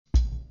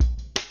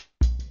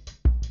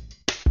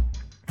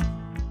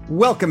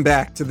Welcome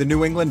back to the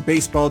New England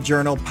Baseball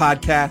Journal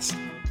podcast.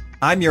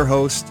 I'm your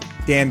host,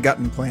 Dan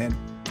Guttenplan.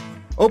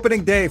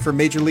 Opening day for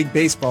Major League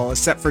Baseball is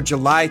set for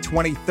July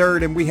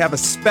 23rd, and we have a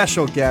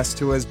special guest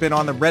who has been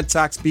on the Red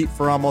Sox beat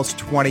for almost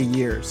 20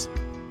 years.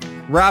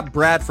 Rob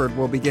Bradford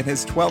will begin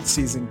his 12th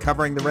season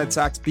covering the Red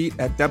Sox beat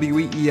at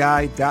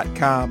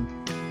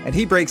WEEI.com, and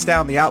he breaks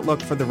down the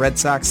outlook for the Red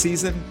Sox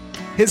season,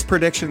 his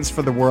predictions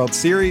for the World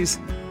Series,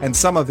 and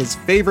some of his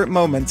favorite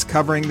moments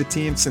covering the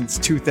team since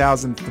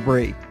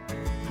 2003.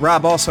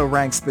 Rob also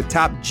ranks the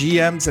top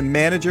GMs and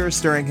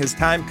managers during his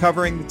time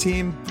covering the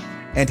team,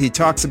 and he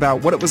talks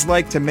about what it was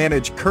like to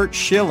manage Curt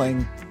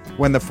Schilling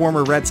when the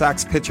former Red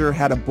Sox pitcher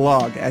had a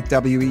blog at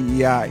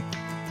WEEI.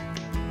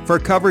 For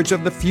coverage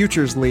of the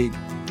Futures League,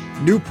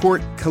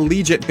 Newport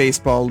Collegiate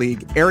Baseball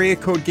League, area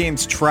code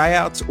games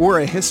tryouts, or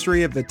a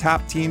history of the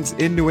top teams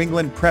in New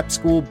England prep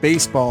school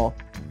baseball,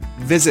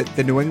 visit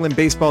the New England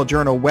Baseball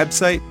Journal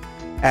website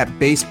at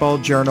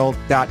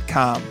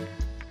baseballjournal.com.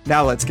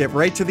 Now let's get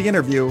right to the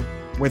interview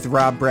with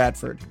Rob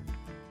Bradford.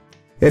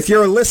 If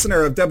you're a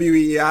listener of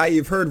WEEI,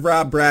 you've heard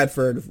Rob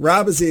Bradford.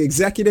 Rob is the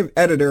executive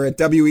editor at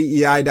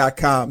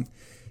WEEI.com.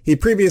 He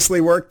previously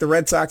worked the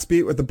Red Sox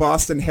beat with the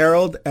Boston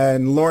Herald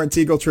and Lawrence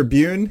Eagle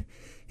Tribune.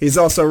 He's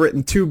also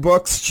written 2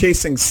 books,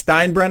 Chasing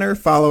Steinbrenner,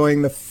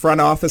 following the front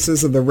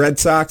offices of the Red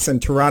Sox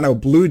and Toronto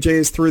Blue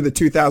Jays through the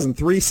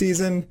 2003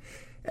 season,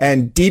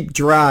 and Deep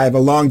Drive, a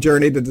long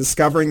journey to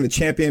discovering the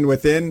champion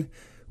within,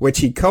 which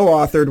he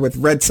co-authored with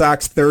Red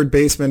Sox third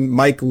baseman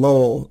Mike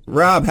Lowell.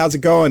 Rob, how's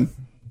it going?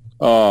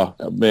 Oh,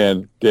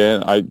 man,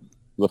 Dan,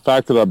 the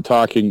fact that I'm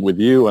talking with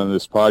you on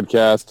this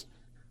podcast,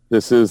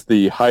 this is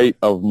the height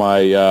of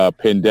my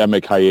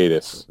pandemic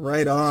hiatus.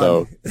 Right on.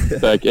 So,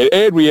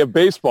 and we have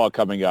baseball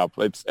coming up.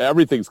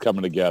 Everything's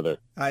coming together.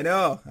 I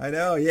know.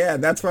 Yeah,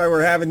 that's why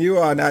we're having you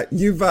on.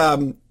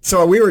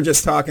 So we were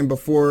just talking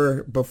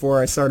before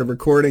I started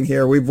recording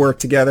here. We've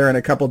worked together in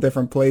a couple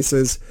different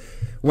places.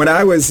 When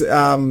I was,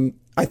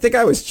 I think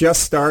I was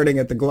just starting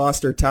at the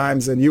Gloucester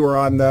Times, and you were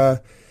on the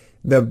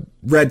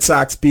Red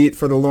Sox beat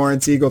for the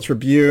Lawrence Eagle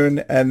Tribune.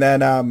 And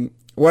then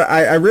what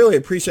I really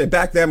appreciate,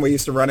 back then we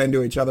used to run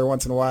into each other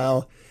once in a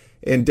while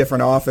in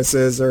different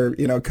offices or,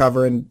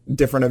 covering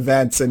different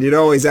events. And you'd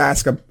always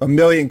ask a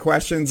million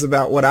questions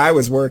about what I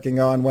was working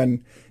on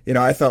when,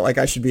 I felt like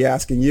I should be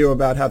asking you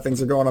about how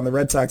things are going on the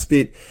Red Sox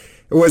beat.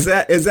 Is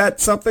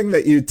that something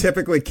that you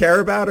typically care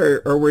about,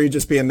 or were you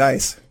just being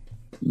nice?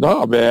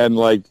 No, man.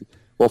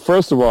 Well,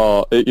 first of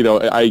all,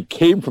 I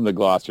came from the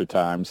Gloucester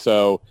Times,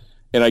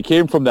 and I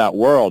came from that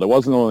world. It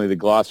wasn't only the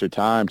Gloucester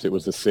Times, it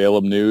was the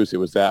Salem News, it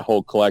was that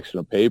whole collection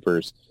of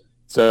papers.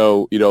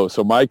 So,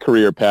 so my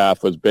career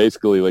path was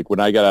basically when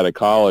I got out of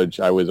college,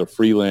 I was a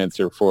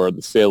freelancer for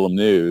the Salem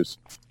News,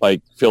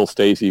 like Phil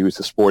Stacey, who's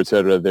the sports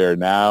editor there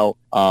now.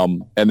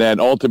 And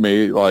then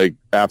ultimately,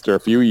 after a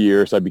few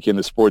years, I became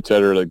the sports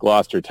editor of the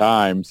Gloucester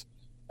Times.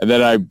 And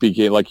then I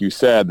became, like you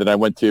said, then I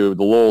went to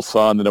the Lowell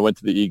Sun, then I went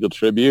to the Eagle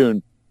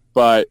Tribune.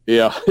 But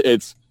I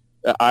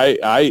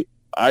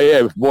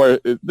have more.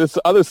 This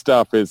other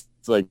stuff is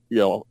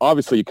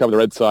obviously you cover the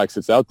Red Sox,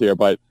 it's out there,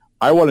 but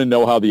I want to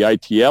know how the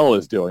ITL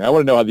is doing. I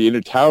want to know how the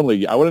Intertown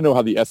League. I want to know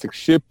how the Essex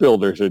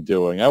Shipbuilders are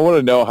doing. I want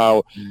to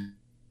know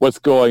what's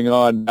going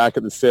on back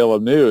at the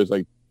Salem News.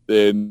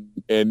 And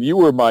you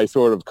were my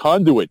sort of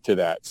conduit to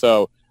that.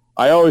 So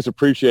I always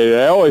appreciated it.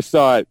 I always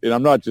thought, and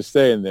I'm not just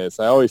saying this,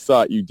 I always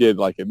thought you did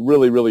a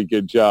really, really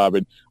good job.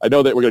 And I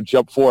know that we're going to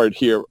jump forward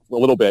here a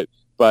little bit,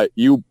 but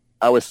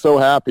I was so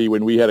happy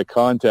when we had a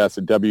contest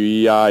at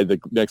WEI, the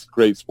next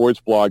great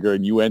sports blogger,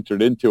 and you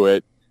entered into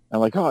it. I'm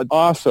like, oh,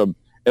 awesome.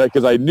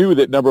 Because I knew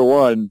that, number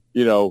one,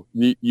 you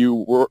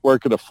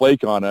weren't going to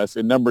flake on us,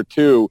 and number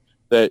two,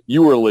 that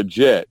you were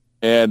legit.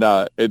 And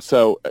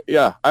so,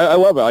 yeah, I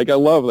love it. I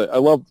love it. I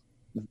love,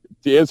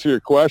 to answer your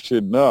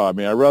question, no, I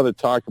mean, I'd rather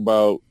talk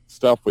about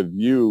stuff with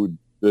you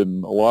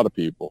than a lot of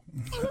people.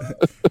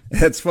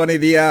 It's funny.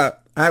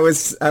 I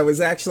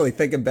was actually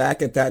thinking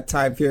back at that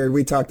time period.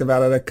 We talked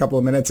about it a couple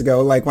of minutes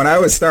ago. When I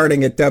was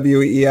starting at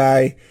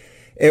WEEI,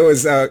 it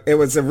was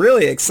a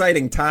really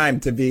exciting time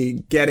to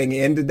be getting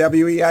into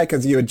WEEI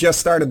because you had just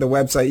started the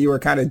website. You were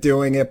kind of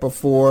doing it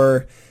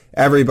before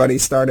everybody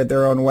started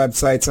their own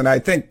websites. And I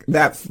think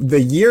that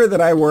the year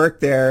that I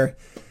worked there,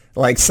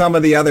 some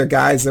of the other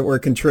guys that were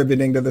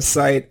contributing to the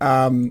site,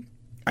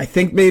 I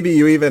think maybe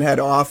you even had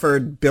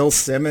offered Bill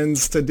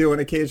Simmons to do an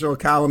occasional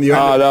column.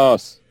 No.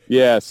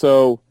 Yeah.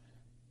 So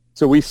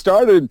we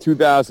started in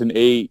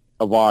 2008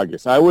 of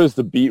August. I was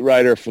the beat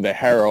writer for the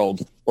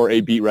Herald, or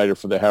a beat writer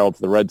for the Herald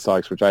for the Red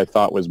Sox, which I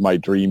thought was my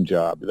dream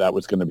job. That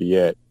was going to be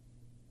it.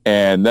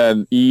 And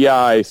then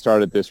EI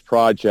started this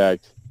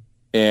project,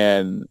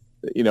 and,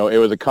 it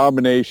was a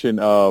combination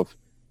of,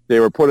 they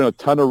were putting a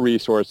ton of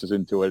resources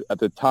into it. At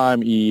the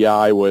time,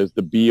 EI was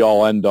the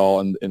be-all,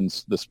 end-all in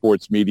the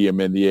sports medium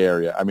in the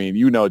area. I mean,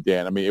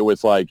 Dan, I mean, it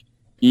was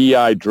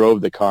EI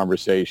drove the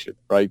conversation,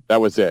 right?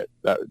 That was it.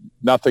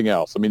 Nothing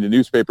else. I mean, the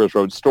newspapers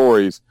wrote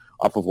stories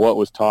off of what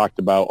was talked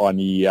about on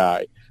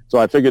EI. So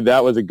I figured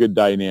that was a good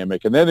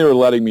dynamic. And then they were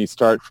letting me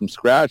start from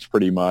scratch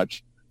pretty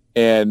much.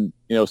 And,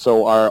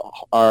 so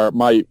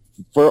my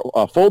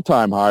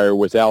full-time hire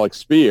was Alex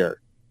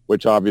Spear,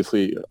 which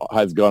obviously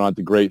has gone on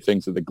to great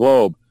things at the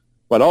Globe.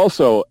 But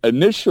also,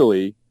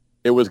 initially,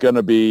 it was going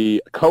to be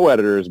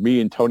co-editors,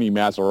 me and Tony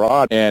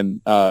Maserati,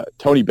 and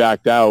Tony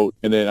backed out,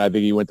 and then I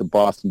think he went to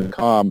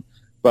Boston.com.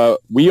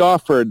 But we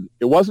offered,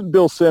 it wasn't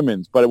Bill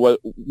Simmons, but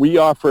we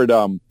offered,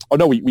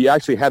 we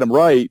actually had him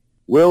write.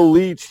 Will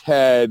Leitch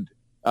had,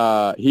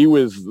 he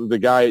was the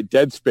guy at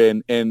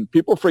Deadspin, and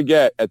people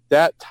forget, at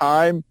that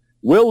time,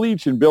 Will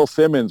Leitch and Bill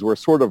Simmons were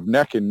sort of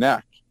neck and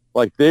neck.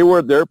 Like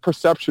their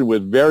perception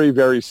was very,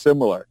 very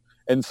similar.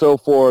 And so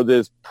for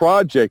this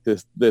project,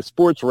 this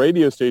sports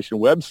radio station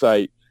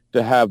website,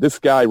 to have this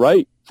guy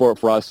write for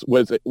us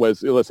was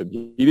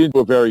listen, he didn't do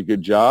a very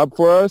good job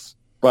for us,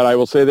 but I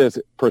will say this,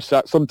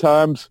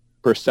 sometimes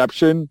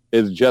perception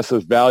is just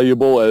as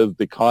valuable as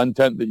the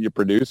content that you're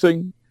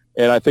producing.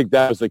 And I think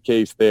that was the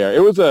case there.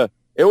 It was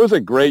a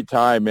great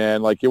time,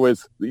 man. Like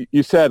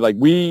you said, like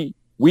we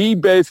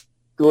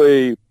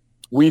basically,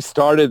 we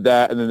started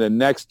that, and then the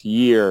next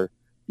year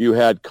you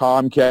had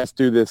Comcast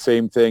do the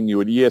same thing. You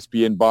had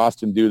ESPN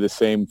Boston do the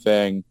same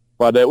thing.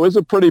 But it was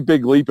a pretty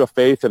big leap of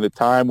faith in a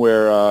time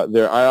where I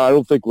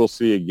don't think we'll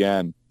see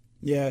again.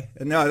 Yeah,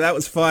 no, that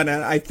was fun.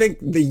 I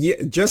think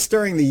just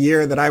during the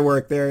year that I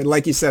worked there,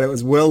 like you said, it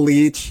was Will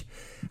Leitch.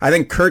 I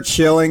think Curt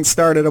Schilling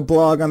started a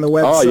blog on the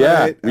website. Oh,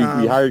 yeah.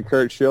 We hired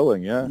Curt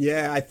Schilling, yeah.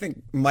 Yeah, I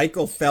think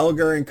Michael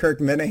Felger and Kirk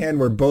Minahan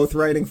were both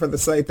writing for the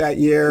site that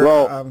year.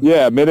 Well,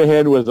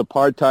 Minahan was a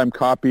part-time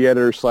copy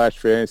editor /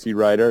 fantasy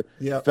writer.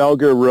 Yep.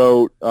 Felger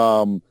wrote,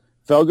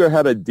 Felger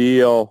had a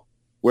deal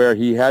where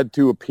he had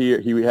to appear.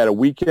 He had a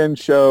weekend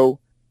show,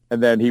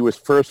 and then he was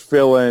first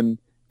fill-in,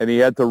 and he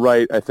had to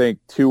write, I think,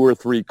 2 or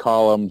 3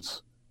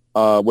 columns,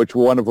 which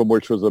one of them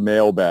was a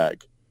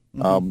mailbag.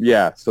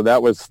 Mm-hmm. So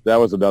that was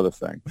another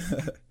thing.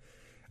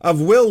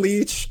 Of Will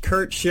Leitch,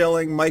 Curt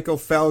Schilling, Michael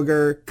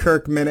Felger,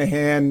 Kirk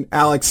Minahan,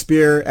 Alex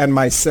Spear, and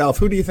myself,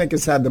 who do you think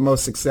has had the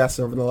most success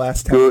over the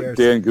last 10 years?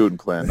 Dan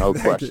Gutenplan, no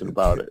question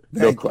about it.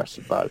 No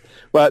question about it.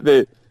 But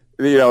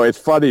it's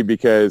funny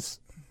because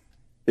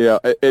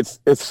it's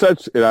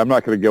such, I'm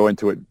not going to go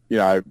into it,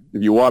 if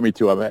you want me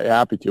to, I'm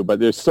happy to, but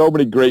there's so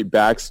many great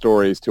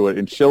backstories to it,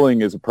 and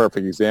Schilling is a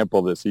perfect example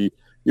of this. You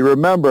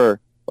remember,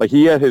 like,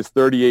 he had his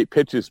 38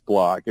 pitches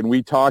blog, and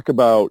we talk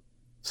about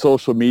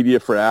social media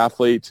for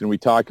athletes, and we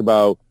talk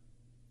about,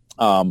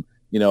 what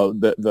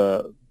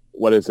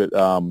is it?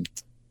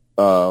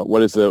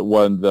 What is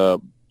the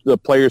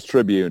Players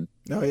Tribune?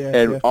 Oh, yeah.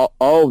 And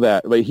all of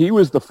that. Like, he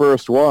was the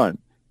first one.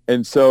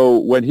 And so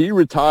when he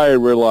retired,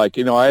 we're like,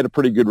 I had a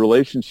pretty good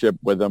relationship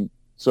with him.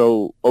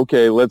 So,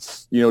 okay,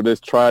 let's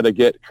try to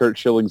get Curt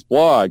Schilling's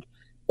blog.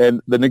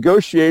 And the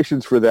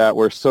negotiations for that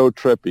were so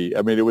trippy.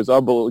 I mean, it was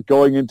unbelievable,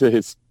 going into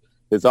his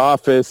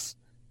office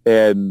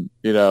and,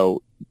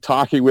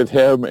 talking with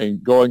him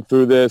and going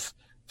through this.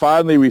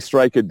 Finally, we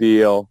strike a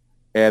deal,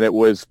 and it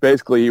was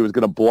basically he was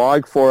going to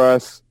blog for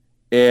us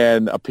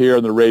and appear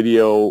on the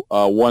radio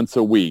once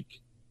a week.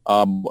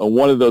 And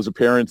one of those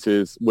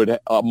appearances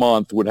a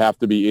month would have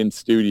to be in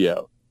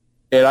studio.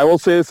 And I will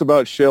say this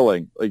about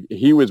Schilling. Like,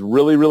 he was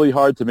really, really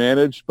hard to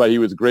manage, but he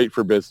was great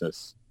for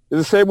business. It's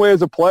the same way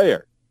as a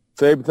player.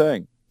 Same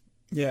thing.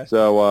 Yeah.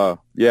 So,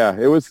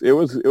 it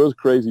was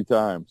crazy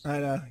times. I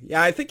know.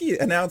 Yeah, I think he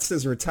announced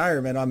his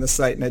retirement on the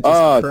site, and it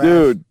just crashed.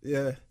 Dude.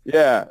 Yeah.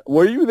 Yeah.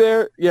 Were you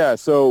there? Yeah.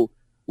 So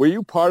were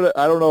you part of,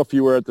 I don't know if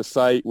you were at the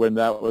site when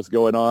that was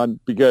going on,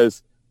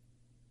 because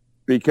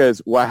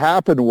what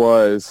happened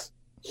was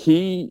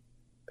he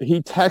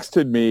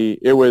texted me.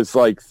 It was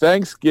like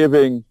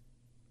Thanksgiving.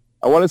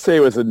 I want to say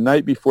it was the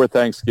night before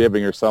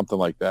Thanksgiving or something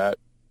like that.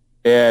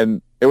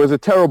 And it was a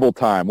terrible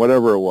time,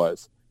 whatever it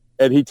was.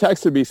 And he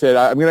texted me, said,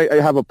 I'm going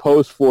to have a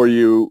post for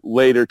you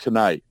later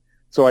tonight.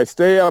 So I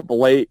stay up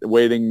late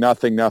waiting,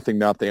 nothing.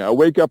 I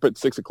wake up at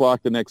 6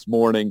 o'clock the next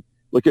morning,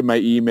 look at my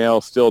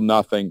email, still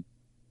nothing.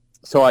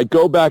 So I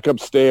go back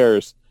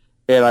upstairs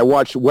and I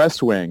watch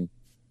West Wing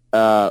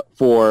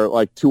for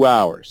like 2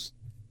 hours.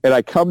 And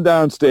I come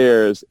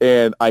downstairs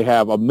and I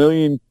have a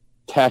million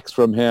texts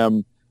from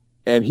him.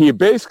 And he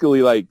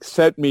basically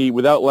sent me,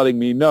 without letting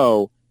me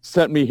know,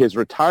 sent me his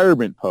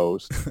retirement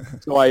post.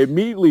 So I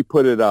immediately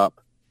put it up.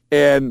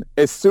 And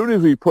as soon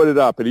as we put it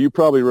up, and you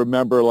probably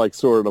remember,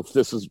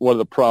 this is one of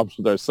the problems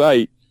with our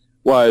site,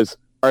 was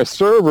our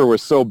server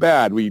was so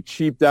bad. We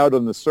cheaped out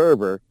on the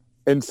server.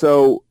 And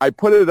so I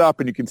put it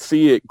up, and you can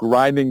see it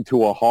grinding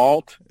to a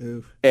halt.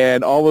 Oof.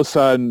 And all of a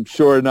sudden,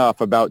 sure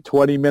enough, about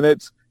 20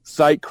 minutes,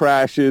 site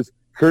crashes.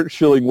 Curt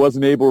Schilling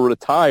wasn't able to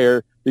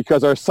retire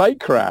because our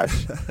site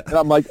crashed. And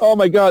I'm like, oh,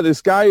 my God,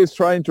 this guy is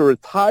trying to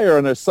retire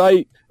on our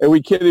site, and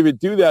we can't even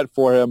do that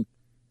for him.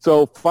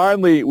 So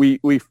finally, we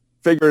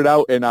figured it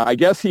out, and I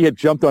guess he had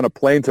jumped on a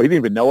plane, so he didn't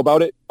even know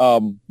about it,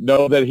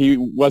 know that he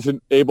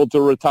wasn't able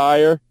to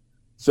retire.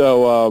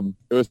 So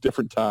it was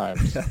different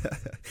times.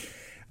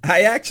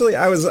 I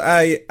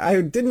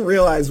didn't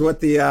realize what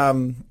the,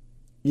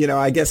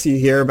 I guess you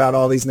hear about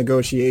all these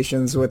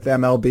negotiations with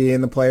MLB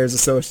and the Players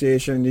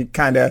Association. You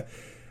kind of,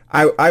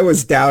 I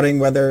was doubting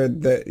whether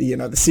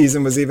the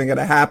season was even going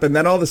to happen.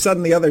 Then all of a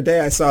sudden the other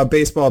day I saw a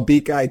baseball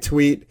beat guy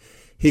tweet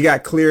he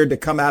got cleared to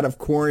come out of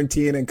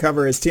quarantine and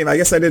cover his team. I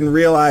guess I didn't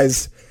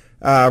realize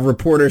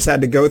reporters had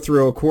to go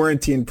through a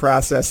quarantine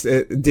process.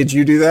 Did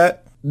you do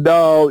that?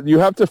 No, you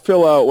have to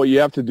fill out, what you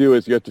have to do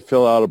is you have to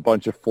fill out a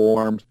bunch of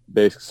forms,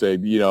 basically say,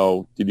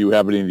 did you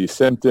have any of these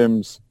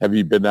symptoms? Have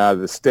you been out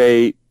of the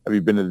state? Have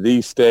you been to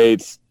these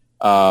states?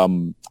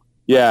 And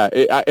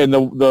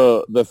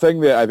the thing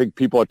that I think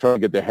people are trying to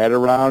get their head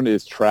around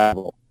is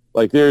travel.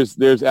 Like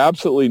there's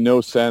absolutely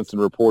no sense in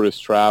reporters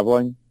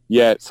traveling,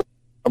 yet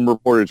some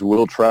reporters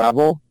will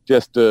travel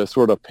just to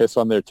sort of piss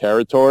on their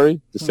territory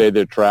to say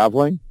they're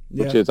traveling,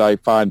 which is, I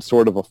find,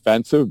 sort of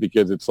offensive,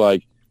 because it's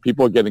like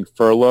people are getting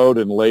furloughed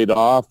and laid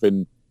off,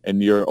 and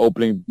you're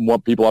opening more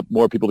people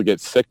to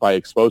get sick by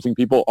exposing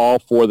people, all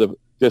for the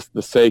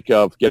sake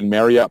of getting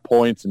Marriott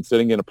points and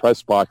sitting in a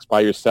press box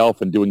by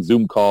yourself and doing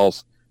Zoom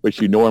calls,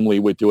 which you normally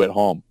would do at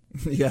home.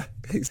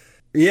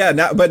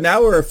 But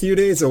now we're a few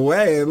days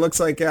away. It looks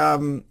like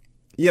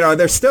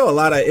there's still a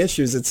lot of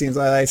issues. It seems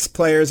like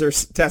players are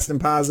testing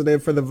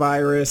positive for the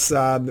virus.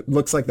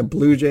 Looks like the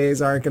Blue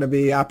Jays aren't going to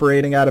be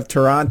operating out of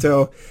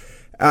Toronto.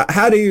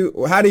 How do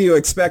you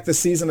expect the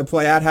season to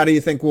play out? How do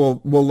you think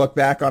we'll look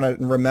back on it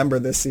and remember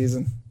this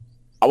season?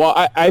 Well,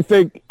 I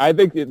think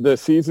the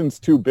season's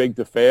too big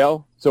to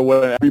fail. So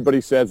when everybody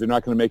says they're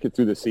not going to make it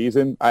through the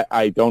season,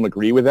 I don't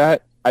agree with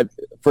that.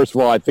 First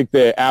of all, I think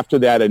that after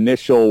that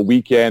initial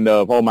weekend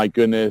of, oh my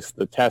goodness,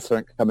 the tests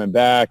aren't coming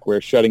back, we're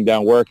shutting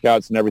down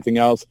workouts and everything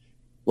else,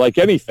 like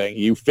anything,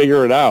 you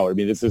figure it out. I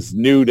mean, this is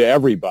new to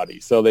everybody.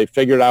 So they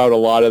figured out a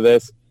lot of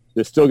this.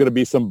 There's still going to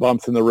be some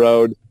bumps in the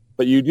road,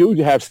 but you do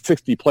have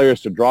 60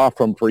 players to draw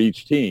from for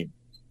each team.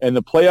 And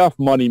the playoff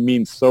money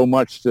means so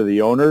much to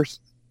the owners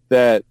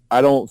that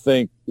I don't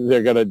think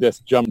they're going to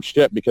just jump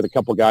ship because a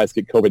couple guys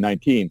get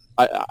COVID-19.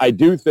 I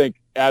do think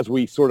as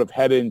we sort of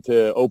head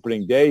into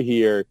opening day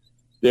here,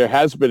 there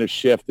has been a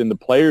shift in the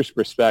players'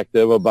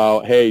 perspective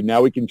about, hey,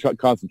 now we can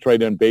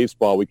concentrate on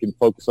baseball. We can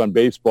focus on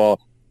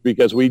baseball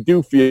because we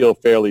do feel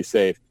fairly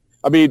safe.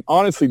 I mean,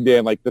 honestly,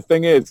 Dan, like the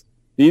thing is,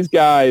 these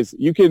guys,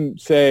 you can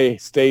say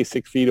stay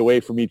 6 feet away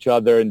from each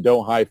other and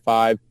don't high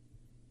five,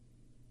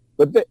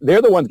 but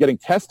they're the ones getting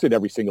tested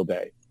every single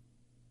day.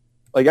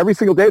 Like every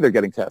single day they're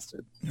getting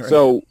tested. Right.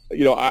 So,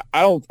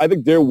 I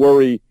think their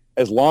worry,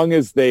 as long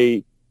as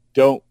they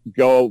don't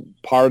go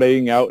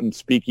partying out in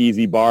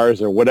speakeasy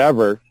bars or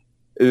whatever,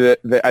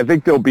 I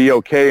think they'll be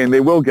okay and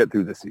they will get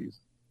through the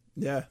season.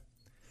 Yeah.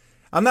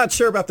 I'm not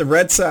sure about the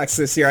Red Sox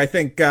this year. I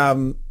think,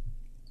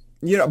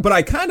 but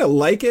I kind of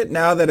like it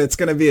now that it's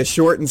going to be a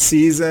shortened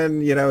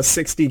season,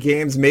 60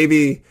 games,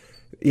 maybe.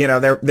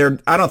 They're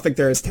I don't think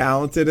they're as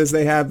talented as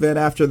they have been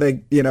after they,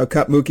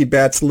 cut Mookie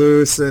Betts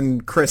loose,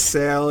 and Chris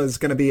Sale is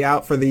going to be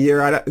out for the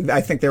year.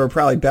 I think they were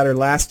probably better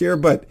last year,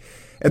 but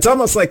it's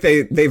almost like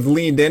they've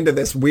leaned into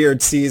this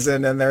weird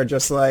season and they're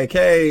just like,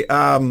 hey,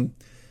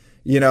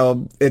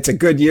 it's a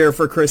good year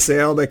for Chris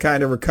Sale to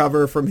kind of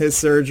recover from his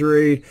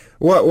surgery.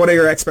 What are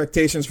your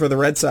expectations for the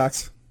Red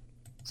Sox?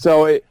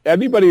 So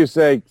anybody who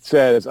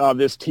says, oh,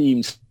 this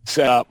team's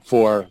set up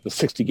for the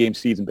 60-game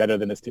season better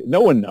than this team,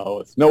 no one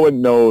knows. No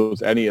one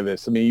knows any of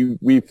this. I mean,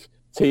 we've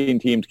seen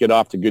teams get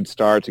off to good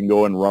starts and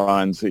go in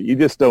runs. You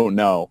just don't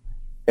know.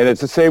 And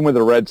it's the same with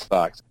the Red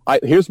Sox.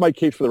 Here's my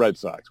case for the Red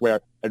Sox,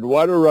 where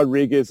Eduardo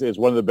Rodriguez is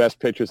one of the best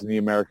pitchers in the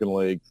American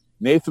League.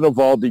 Nathan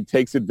Eovaldi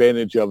takes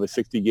advantage of a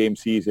 60-game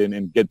season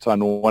and gets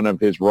on one of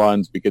his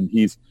runs because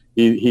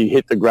he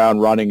hit the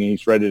ground running and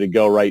he's ready to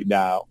go right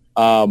now.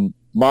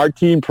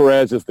 Martin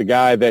Perez is the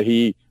guy that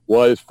he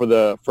was for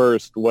the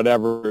first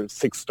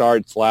 6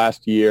 starts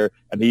last year,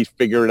 and he's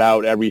figured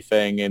out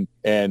everything,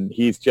 and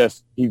he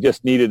just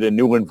needed a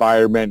new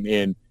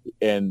environment,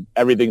 and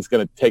everything's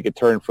going to take a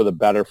turn for the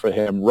better for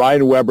him.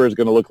 Ryan Weber is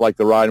going to look like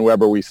the Ryan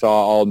Weber we saw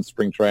all in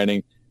spring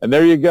training, and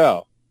there you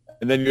go.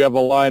 And then you have a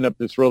lineup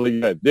that's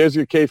really good. There's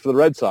your case for the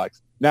Red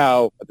Sox.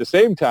 Now, at the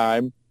same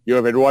time, you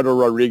have Eduardo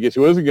Rodriguez,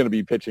 who isn't going to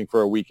be pitching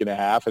for a week and a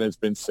half and has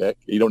been sick.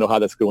 You don't know how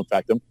that's going to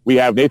affect him. We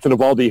have Nathan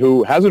Eovaldi,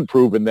 who hasn't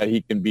proven that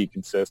he can be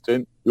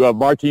consistent. You have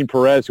Martin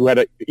Perez, who had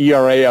an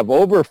ERA of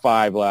over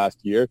 5 last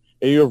year.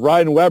 And you have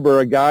Ryan Weber,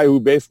 a guy who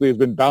basically has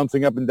been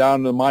bouncing up and down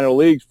in the minor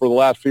leagues for the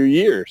last few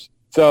years.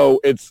 So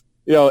it's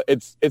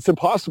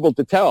impossible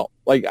to tell.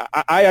 Like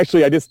I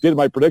just did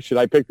my prediction.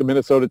 I picked the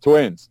Minnesota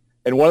Twins.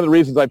 And one of the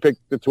reasons I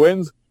picked the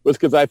Twins was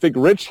because I think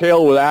Rich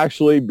Hill would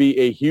actually be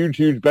a huge,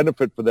 huge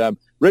benefit for them.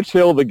 Rich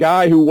Hill, the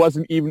guy who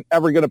wasn't even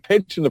ever going to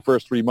pitch in the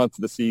first 3 months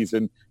of the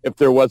season if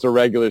there was a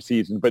regular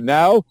season. But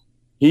now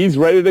he's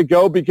ready to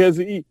go because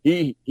the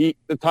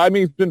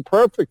timing's been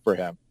perfect for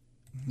him.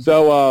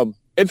 So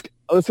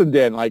listen,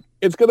 Dan,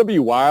 it's going to be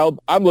wild.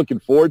 I'm looking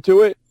forward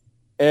to it.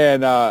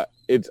 And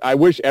I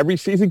wish every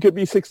season could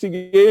be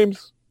 60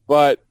 games,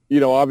 but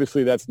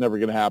obviously that's never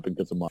going to happen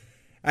because of money.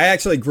 I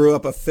actually grew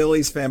up a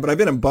Phillies fan, but I've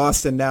been in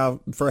Boston now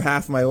for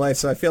half my life,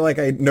 so I feel like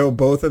I know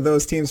both of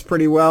those teams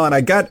pretty well. And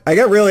I got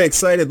really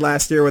excited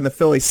last year when the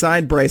Phillies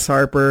signed Bryce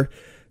Harper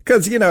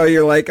Because,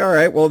 you're like, all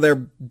right, well,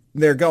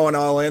 they're going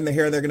all in.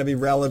 They're going to be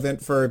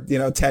relevant for,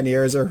 10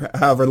 years or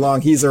however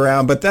long he's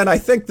around. But then I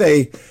think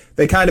they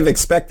kind of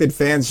expected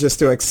fans just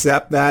to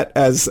accept that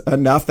as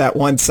enough, that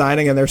one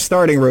signing. And their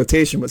starting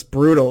rotation was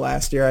brutal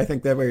last year. I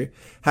think they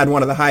had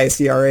one of the highest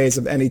ERAs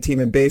of any team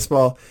in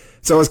baseball.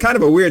 So it was kind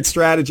of a weird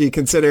strategy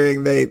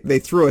considering they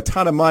threw a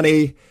ton of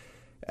money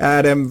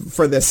at him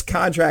for this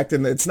contract,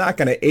 and it's not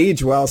going to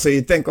age well. So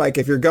you'd think, like,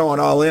 if you're going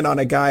all in on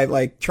a guy,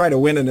 like, try to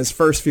win in his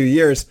first few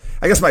years.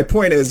 I guess my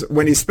point is,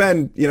 when you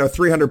spend,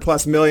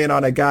 $300+ million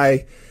on a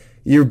guy,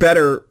 you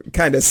better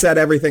kind of set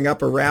everything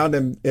up around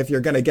him if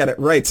you're going to get it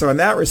right. So in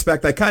that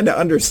respect, I kind of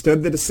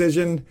understood the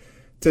decision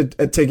to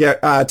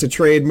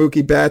trade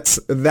Mookie Betts.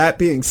 That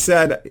being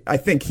said, I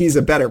think he's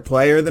a better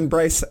player than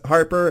Bryce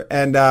Harper,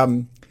 and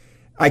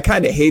I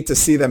kind of hate to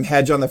see them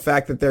hedge on the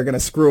fact that they're going to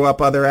screw up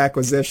other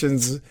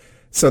acquisitions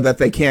so that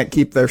they can't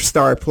keep their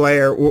star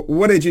player.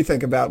 What did you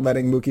think about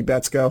letting Mookie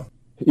Betts go?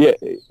 Yeah,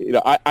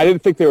 I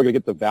didn't think they were going to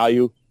get the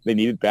value they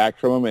needed back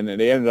from him,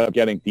 and they ended up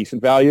getting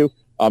decent value.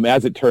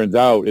 As it turns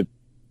out,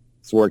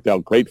 it's worked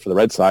out great for the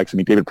Red Sox. I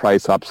mean, David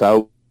Price opts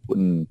out,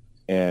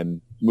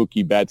 and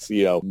Mookie Betts,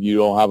 you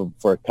don't have him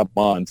for a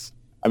couple months.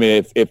 I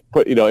mean,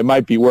 it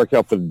might be work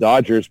out for the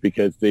Dodgers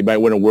because they might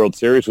win a World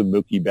Series with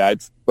Mookie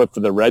Betts, but for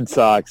the Red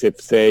Sox, if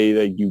say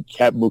that you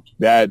kept Mookie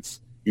Betts,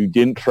 you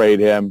didn't trade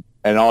him,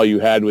 and all you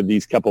had with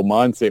these couple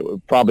months, it was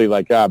probably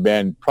like,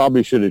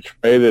 probably should have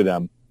traded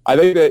him. I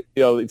think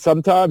that,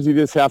 sometimes you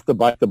just have to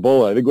bite the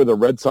bullet. I think where the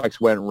Red Sox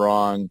went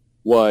wrong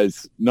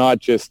was not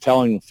just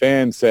telling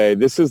fans, say,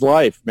 this is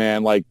life,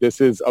 man. Like,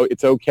 it's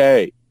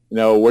okay.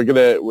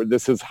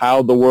 This is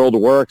how the world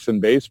works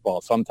in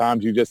baseball.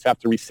 Sometimes you just have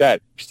to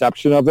reset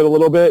perception of it a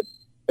little bit.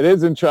 It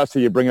is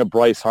interesting you bring up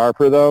Bryce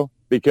Harper, though,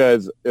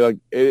 because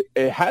it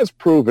has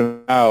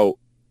proven out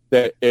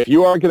that if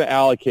you are going to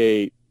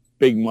allocate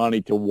big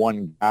money to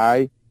one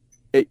guy,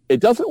 it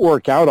doesn't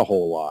work out a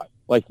whole lot.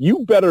 Like,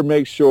 you better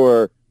make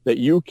sure that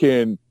you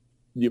can.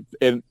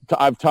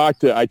 I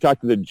talked to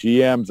the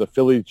GMs, the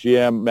Phillies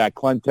GM Matt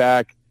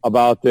Klentak,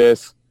 about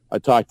this. I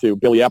talked to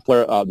Billy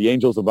Epler, the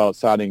Angels, about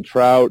signing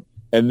Trout,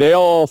 and they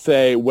all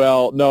say,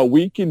 well, no,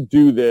 we can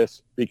do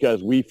this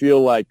because we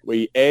feel like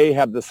we A,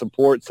 have the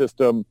support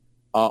system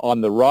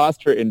on the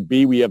roster, and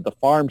B, we have the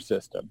farm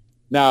system.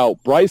 Now,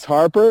 Bryce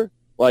Harper,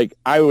 like,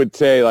 I would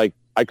say, like,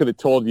 I could have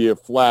told you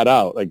flat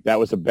out, like, that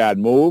was a bad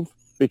move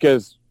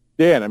because,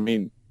 Dan, I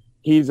mean,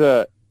 he's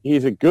a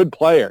good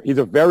player. He's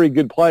a very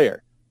good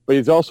player, but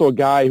he's also a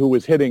guy who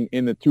was hitting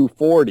in the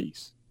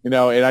 240s, and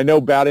I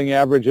know batting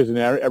average isn't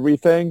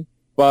everything,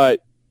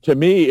 but to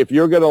me, if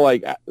you're going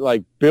to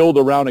like build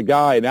around a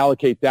guy and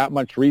allocate that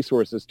much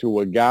resources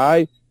to a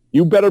guy,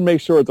 you better make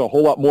sure it's a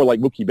whole lot more like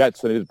Mookie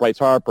Betts than it is Bryce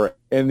Harper.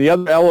 And the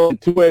other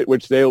element to it,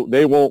 which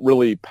they won't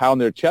really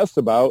pound their chest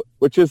about,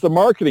 which is the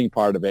marketing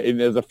part of it.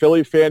 And as a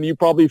Philly fan, you've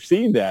probably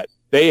seen that.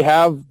 They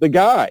have the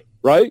guy,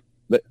 right?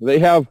 They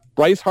have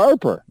Bryce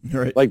Harper.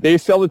 Right. Like, they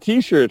sell the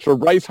T-shirts for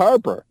Bryce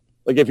Harper.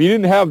 Like, if you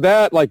didn't have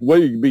that, like, what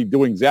would you be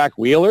doing? Zach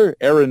Wheeler,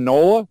 Aaron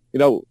Nola?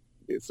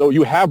 So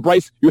you have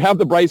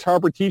the Bryce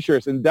Harper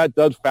T-shirts, and that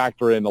does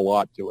factor in a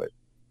lot to it.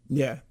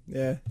 Yeah.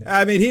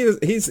 I mean,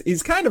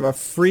 he's kind of a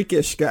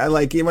freakish guy.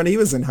 Like, when he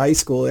was in high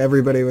school,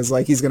 everybody was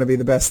like, he's going to be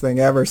the best thing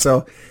ever.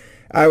 So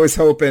I was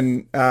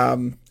hoping, I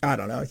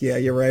don't know. Yeah,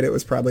 you're right. It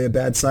was probably a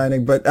bad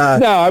signing, but no,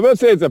 I wouldn't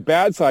say it's a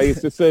bad signing.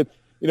 It's just that,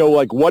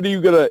 like, what are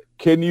you gonna?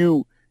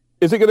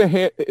 Is it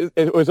gonna?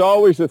 It was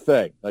always the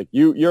thing. Like,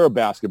 you're a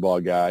basketball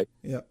guy.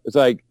 Yeah. It's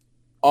like,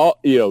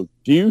 do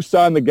you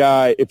sign the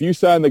guy? If you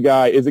sign the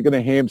guy, is it going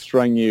to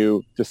hamstring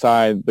you to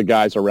sign the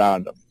guys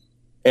around him?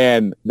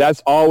 And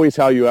that's always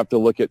how you have to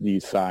look at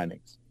these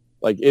signings.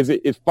 Like,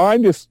 it's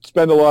fine to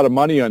spend a lot of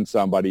money on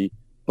somebody,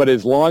 but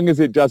as long as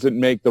it doesn't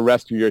make the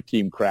rest of your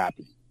team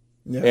crappy.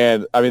 Yeah.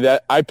 And I mean,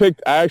 I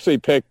actually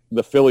picked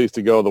the Phillies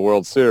to go to the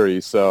World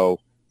Series, so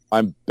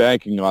I'm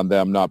banking on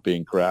them not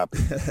being crappy.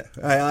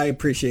 I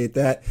appreciate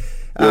that.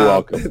 You're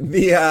welcome.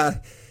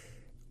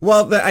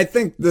 I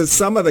think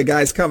some of the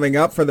guys coming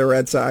up for the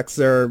Red Sox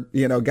are,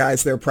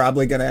 guys they're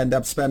probably going to end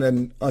up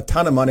spending a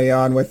ton of money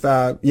on with,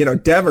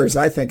 Devers,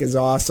 I think, is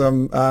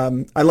awesome.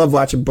 I love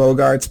watching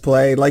Bogaerts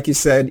play. Like you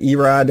said,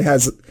 Erod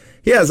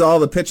has all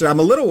the pitches. I'm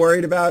a little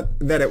worried about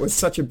that it was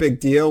such a big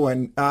deal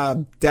when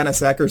Dennis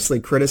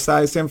Eckersley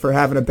criticized him for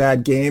having a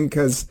bad game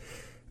because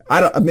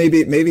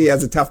maybe he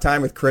has a tough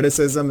time with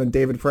criticism, and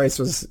David Price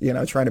was,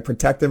 trying to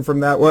protect him from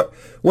that.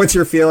 What's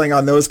your feeling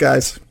on those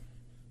guys?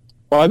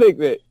 Well, I think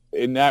that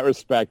in that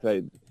respect,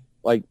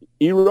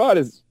 Erod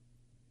has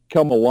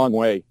come a long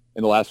way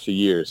in the last few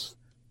years.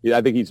 I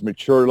think he's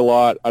matured a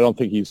lot. I don't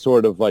think he's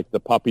sort of like the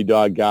puppy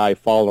dog guy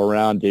following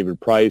around David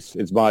Price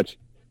as much.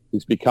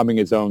 He's becoming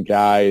his own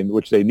guy, in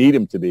which they need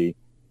him to be.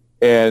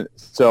 And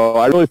so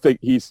I really think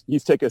he's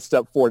taken a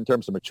step forward in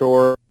terms of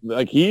mature.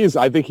 I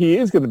think he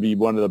is going to be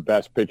one of the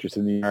best pitchers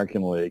in the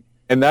American League.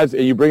 And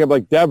you bring up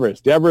like Devers.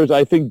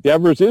 I think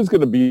Devers is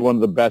going to be one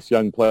of the best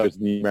young players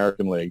in the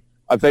American League.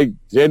 I think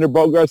Xander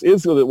Bogaerts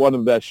is one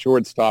of the best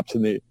shortstops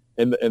in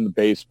the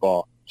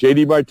baseball.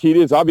 JD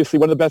Martinez, obviously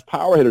one of the best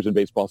power hitters in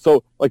baseball.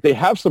 So, like, they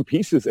have some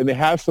pieces and they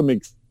have some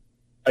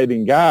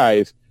exciting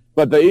guys.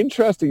 But the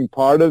interesting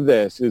part of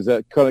this is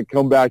that kind of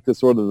come back to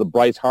sort of the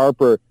Bryce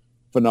Harper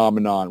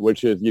phenomenon,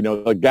 which is,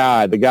 the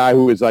guy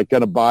who is like you're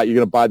going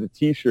to buy the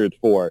T-shirts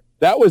for.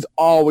 That was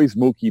always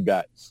Mookie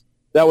Betts.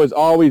 That was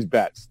always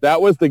Betts.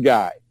 That was the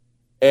guy.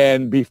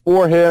 And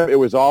before him, it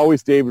was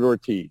always David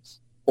Ortiz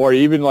or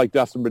even like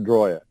Dustin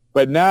Pedroia.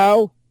 But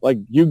now, like,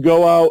 you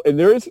go out and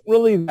there isn't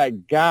really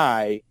that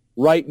guy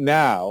right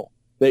now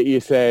that you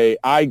say,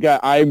 I'm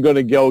going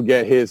to go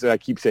get his, and I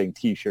keep saying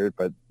T-shirt,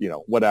 but,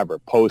 whatever,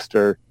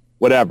 poster,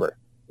 whatever.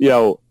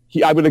 I'm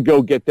going to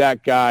go get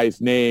that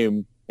guy's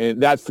name,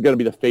 and that's going to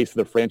be the face of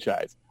the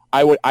franchise.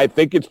 I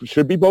think it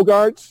should be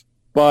Bogaerts,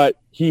 but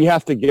he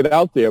has to get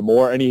out there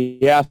more, and he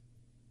has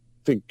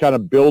to kind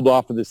of build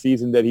off of the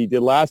season that he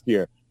did last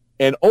year.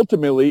 And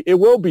ultimately, it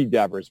will be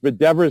Devers, but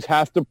Devers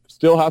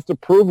still has to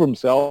prove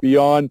himself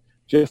beyond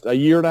just a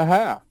year and a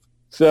half.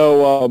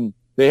 So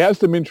they have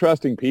some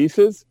interesting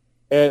pieces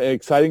and an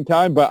exciting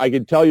time, but I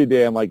can tell you,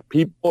 Dan, like,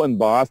 people in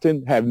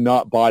Boston have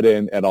not bought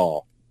in at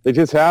all. They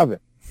just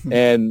haven't.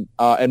 And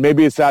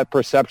maybe it's that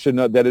perception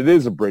that it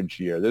is a bridge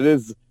year, that it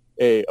is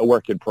a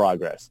work in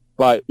progress.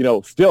 But,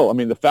 still, I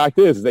mean, the fact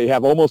is they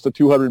have almost a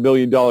 $200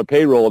 million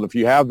payroll, and if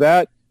you have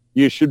that,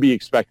 you should be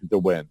expected to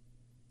win.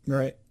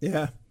 Right,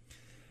 yeah.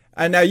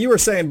 And now you were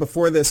saying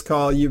before this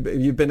call, you've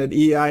been at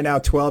EI now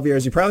 12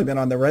 years. You've probably been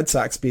on the Red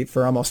Sox beat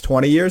for almost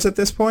 20 years at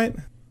this point?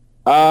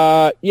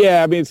 Yeah,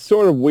 I mean, it's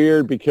sort of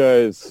weird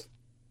because,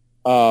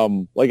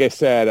 like I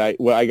said,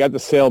 I got the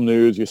Salem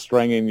News, you're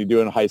stringing, you're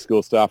doing high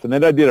school stuff, and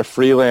then I did a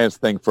freelance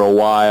thing for a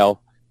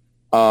while,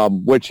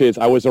 which is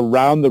I was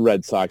around the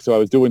Red Sox, so I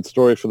was doing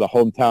stories for the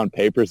hometown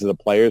papers as a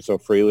player, so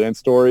freelance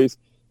stories.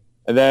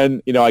 And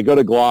then, I go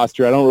to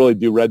Gloucester. I don't really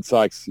do Red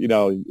Sox.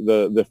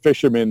 The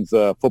Fishermen's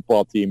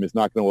football team is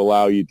not going to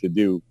allow you to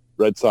do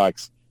Red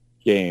Sox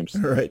games.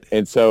 Right.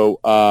 And so,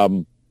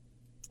 and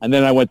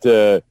then I went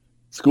to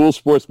School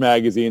Sports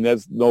Magazine.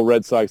 There's no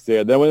Red Sox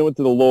there. Then I went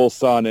to the Lowell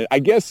Sun. And I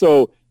guess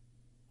so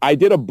I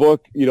did a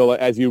book,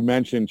 as you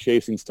mentioned,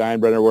 Chasing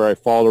Steinbrenner, where I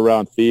followed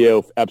around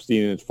Theo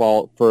Epstein in his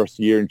first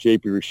year and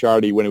J.P.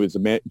 Ricciardi when he was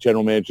the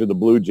general manager of the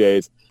Blue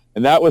Jays.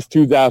 And that was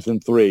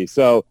 2003.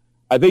 So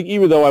I think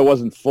even though I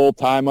wasn't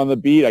full-time on the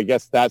beat, I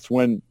guess that's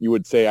when you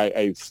would say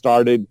I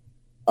started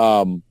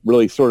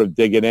really sort of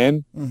digging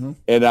in. Mm-hmm.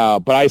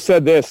 And but I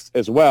said this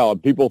as well,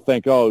 and people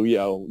think,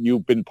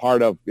 you've been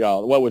part of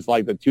what was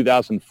like the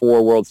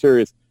 2004 World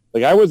Series.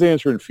 Like, I was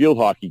answering field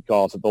hockey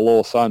calls at the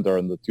Lowell Sun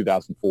during the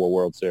 2004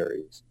 World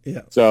Series.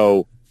 Yeah.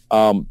 So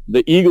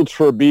the Eagle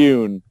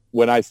Tribune,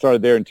 when I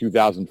started there in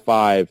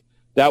 2005,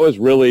 that was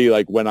really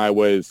like when I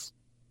was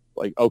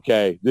like,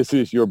 okay, this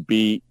is your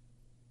beat.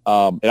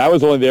 And I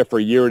was only there for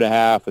a year and a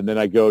half, and then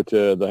I go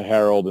to the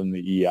Herald and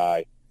the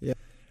EI. Yeah,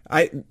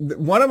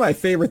 one of my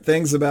favorite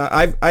things about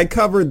I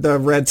covered the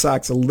Red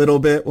Sox a little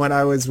bit when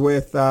I was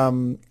with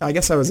I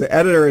guess I was an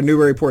editor at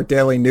Newburyport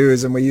Daily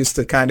News, and we used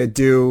to kind of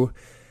do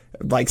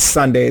like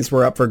Sundays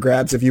were up for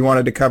grabs if you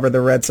wanted to cover the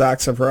Red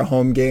Sox for a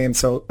home game.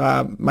 So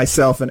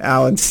myself and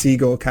Alan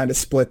Siegel kind of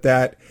split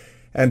that.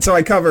 And so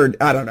I covered,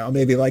 I don't know,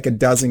 maybe like a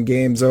dozen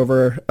games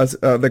over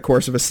the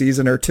course of a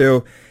season or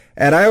two.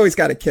 And I always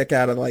got a kick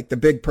out of like the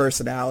big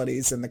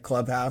personalities in the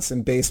clubhouse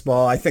in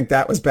baseball. I think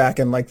that was back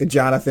in like the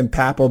Jonathan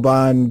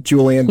Papelbon,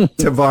 Julian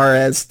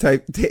Tavares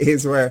type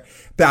days where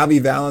Bobby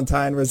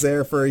Valentine was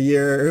there for a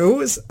year. Who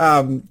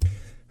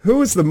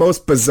was the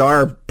most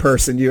bizarre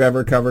person you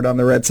ever covered on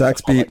the Red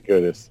Sox beat? Oh my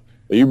goodness.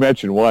 You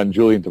mentioned one,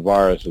 Julian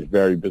Tavares was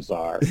very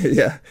bizarre.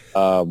 Yeah.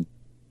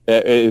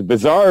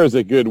 Bizarre is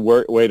a good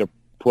way to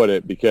put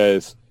it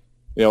because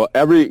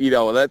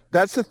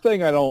that's the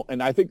thing I don't,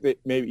 and I think that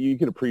maybe you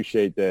can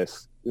appreciate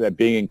this, that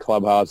being in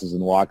clubhouses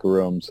and locker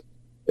rooms,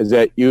 is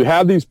that you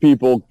have these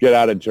people get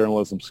out of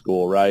journalism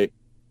school, right?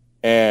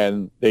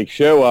 And they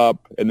show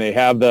up and they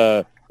have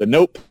the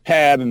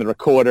notepad and the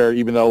recorder,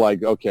 even though,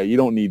 like, okay, you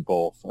don't need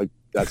both. Like,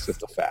 that's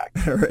just a fact.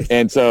 Right.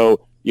 And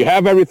so you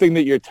have everything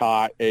that you're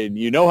taught and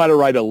you know how to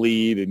write a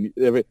lead.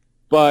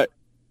 But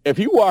if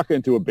you walk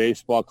into a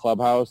baseball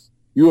clubhouse,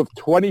 you have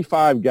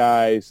 25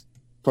 guys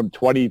from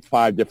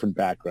 25 different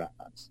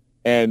backgrounds,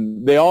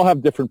 and they all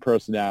have different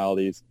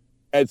personalities.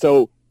 And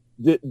so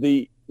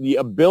the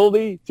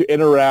ability to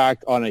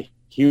interact on a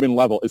human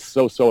level is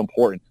so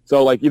important.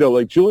 So like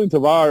Julian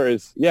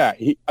Tavares,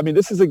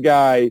 this is a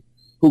guy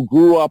who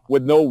grew up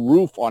with no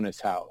roof on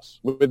his house,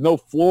 with no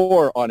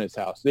floor on his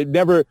house. They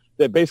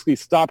basically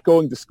stopped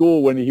going to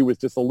school when he was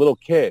just a little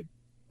kid.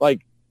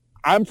 Like,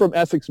 I'm from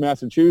Essex,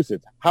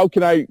 Massachusetts. How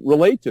can I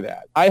relate to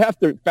that? I have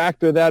to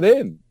factor that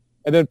in.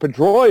 And then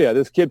Pedroia,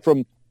 this kid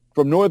from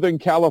Northern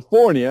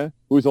California,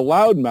 who's a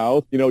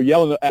loudmouth,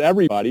 yelling at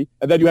everybody.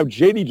 And then you have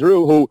J.D.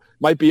 Drew, who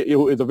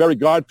is a very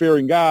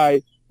God-fearing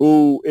guy,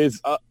 who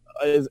is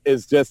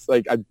just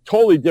like a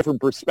totally different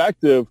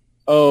perspective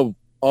of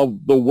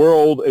the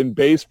world in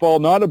baseball.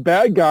 Not a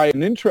bad guy,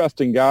 an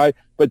interesting guy,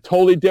 but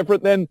totally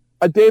different than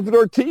a David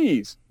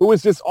Ortiz, who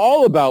is just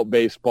all about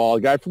baseball,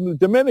 a guy from the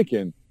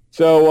Dominican.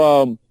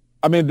 So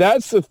I mean,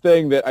 that's the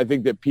thing that I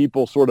think that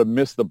people sort of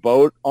miss the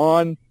boat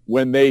on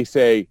when they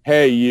say,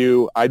 hey,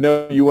 I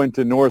know you went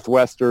to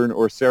Northwestern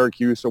or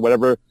Syracuse or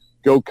whatever,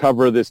 go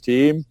cover this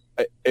team.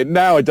 And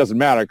now it doesn't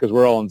matter because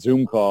we're all on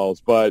Zoom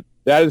calls, but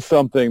that is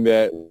something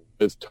that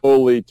is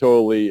totally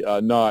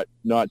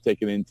not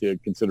taken into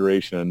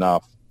consideration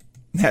enough.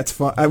 That's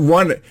fun.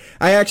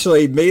 I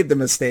actually made the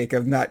mistake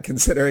of not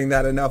considering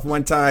that enough.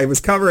 One time I was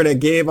covering a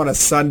game on a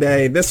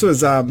Sunday. This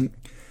was,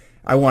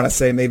 I want to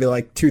say maybe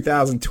like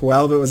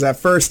 2012. It was that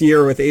first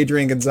year with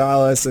Adrian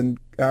Gonzalez and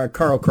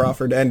Carl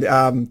Crawford.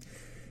 And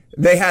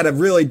they had a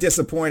really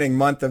disappointing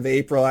month of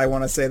April. I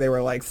want to say they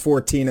were like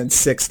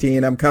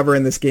 14-16. I'm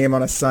covering this game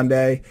on a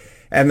Sunday.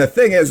 And the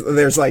thing is,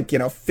 there's like,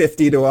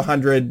 50 to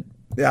 100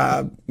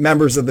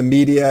 members of the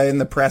media in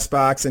the press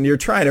box, and you're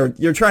trying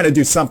to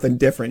do something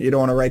different. You don't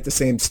want to write the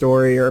same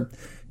story or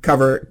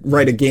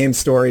write a game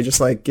story, just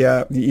like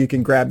you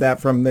can grab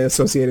that from the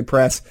Associated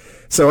Press.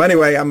 So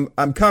anyway,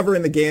 I'm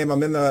covering the game.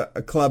 I'm in the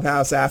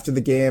clubhouse after the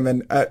game,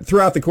 and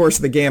throughout the course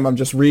of the game, I'm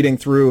just reading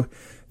through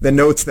the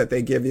notes that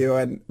they give you.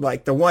 And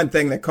like the one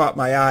thing that caught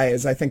my eye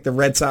is I think the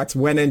Red Sox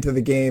went into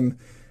the game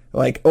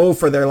like 0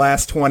 for their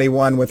last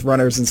 21 with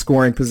runners in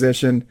scoring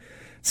position.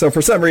 So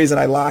for some reason,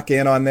 I lock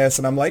in on this,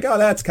 and I'm like, oh,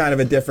 that's kind of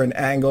a different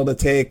angle to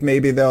take.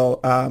 Maybe they'll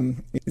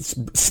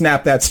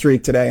snap that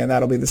streak today, and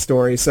that'll be the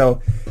story.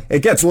 So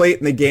it gets late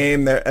in the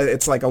game.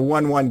 It's like a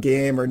 1-1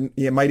 game, or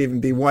it might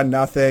even be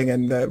 1-0,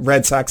 and the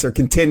Red Sox are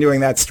continuing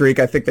that streak.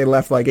 I think they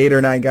left like 8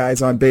 or 9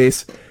 guys on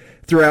base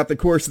throughout the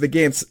course of the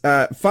games.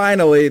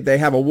 Finally, they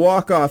have a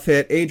walk-off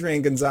hit.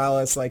 Adrian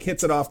Gonzalez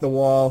hits it off the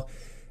wall.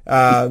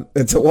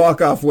 It's a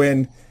walk-off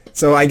win.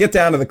 So I get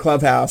down to the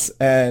clubhouse,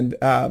 and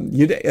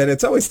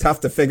it's always tough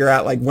to figure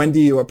out when do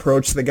you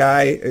approach the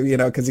guy,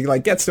 because he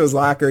gets to his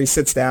locker, he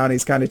sits down,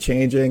 he's kind of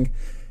changing,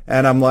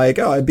 and I'm like,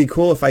 oh, it'd be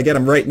cool if I get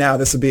him right now.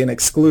 This would be an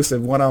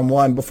exclusive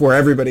one-on-one before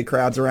everybody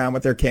crowds around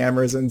with their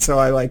cameras. And so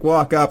I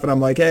walk up, and I'm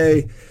like,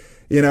 hey,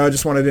 I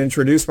just wanted to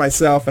introduce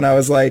myself, and I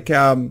was like,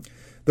 the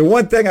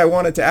one thing I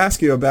wanted to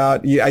ask you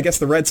about, I guess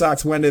the Red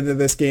Sox went into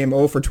this game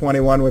 0 for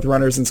 21 with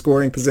runners in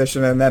scoring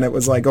position, and then it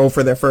was 0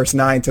 for their first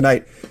 9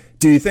 tonight.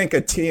 Do you think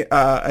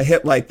a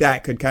hit like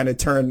that could kind of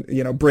turn,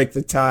 break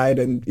the tide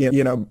and,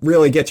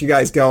 really get you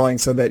guys going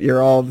so that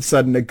you're all of a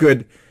sudden a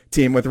good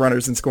team with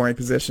runners in scoring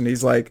position?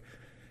 He's like,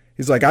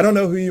 I don't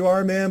know who you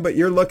are, man, but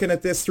you're looking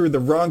at this through the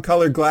wrong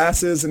colored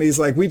glasses. And he's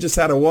like, we just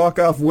had a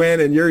walk-off win,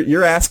 and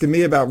you're asking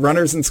me about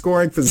runners in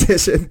scoring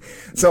position.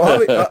 So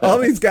all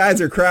these guys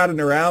are crowding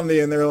around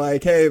me, and they're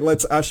like, hey,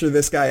 let's usher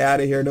this guy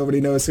out of here.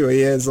 Nobody knows who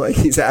he is.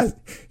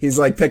 He's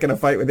picking a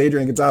fight with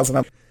Adrian Gonzalez,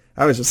 and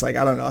I was just like,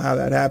 I don't know how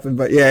that happened.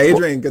 But yeah,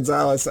 Adrian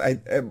Gonzalez,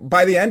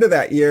 by the end of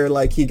that year,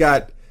 he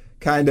got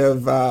kind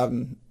of,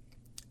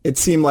 it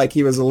seemed like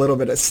he was a little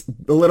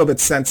bit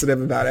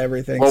sensitive about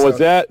everything. Well, was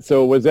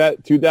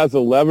that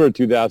 2011 or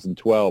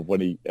 2012 when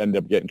he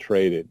ended up getting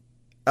traded?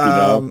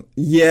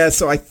 Yeah,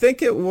 so I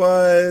think it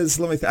was,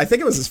 I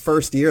think it was his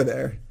first year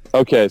there.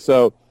 Okay,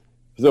 so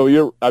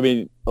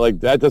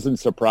that doesn't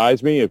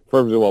surprise me. It's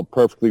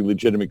perfectly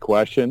legitimate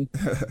question.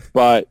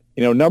 But,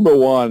 number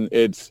one,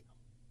 it's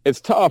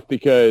tough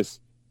because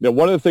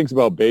one of the things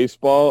about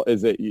baseball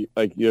is that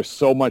there's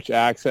so much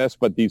access,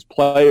 but these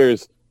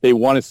players, they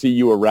want to see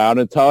you around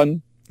a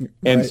ton,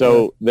 and right,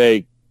 so yeah.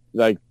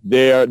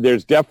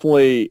 There's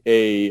definitely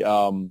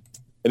an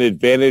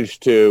advantage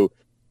to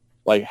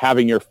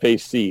having your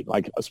face seen,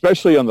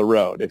 especially on the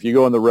road. If you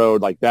go on the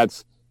road,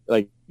 that's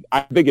I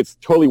think it's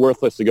totally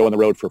worthless to go on the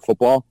road for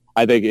football.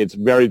 I think it's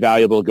very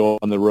valuable to go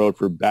on the road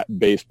for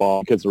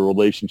baseball because of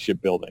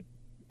relationship building,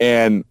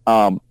 and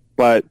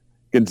but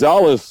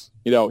Gonzalez,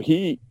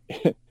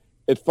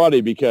 it's funny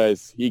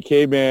because he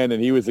came in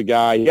and he was a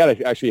guy. He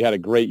actually had a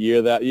great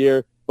year that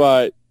year,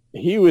 but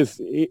he was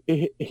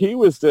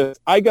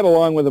just. I got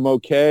along with him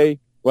okay,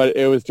 but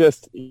it was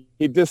just he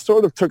just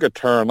sort of took a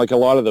turn, like a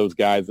lot of those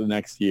guys the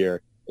next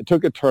year. It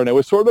took a turn. It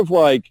was sort of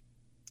like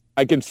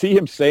I can see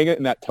him saying it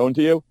in that tone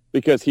to you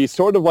because he's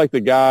sort of like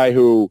the guy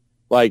who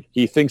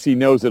he thinks he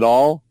knows it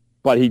all,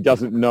 but he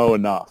doesn't know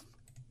enough,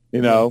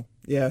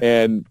 Yeah.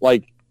 And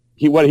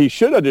what he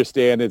should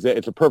understand is that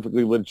it's a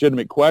perfectly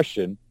legitimate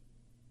question,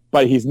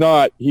 but he's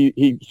not.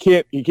 He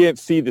can't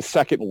see the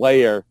second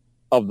layer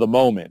of the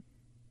moment,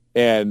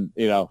 and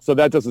so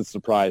that doesn't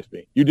surprise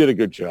me. You did a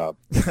good job.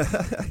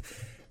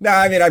 No,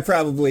 I mean I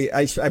probably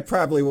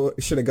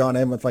should have gone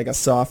in with a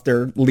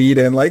softer lead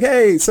in,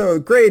 hey, so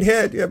great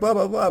hit, yeah, blah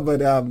blah blah,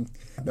 but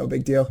no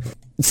big deal.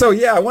 So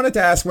yeah, I wanted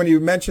to ask when you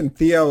mentioned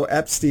Theo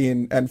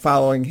Epstein and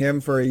following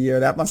him for a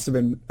year, that must have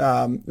been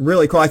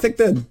really cool. I think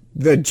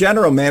the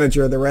general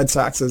manager of the Red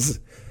Sox is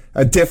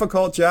a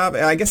difficult job.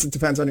 I guess it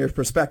depends on your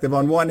perspective.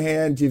 On one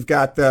hand, you've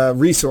got the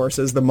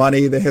resources, the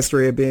money, the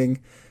history of being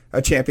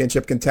a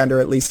championship contender,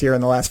 at least here in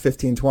the last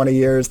 15, 20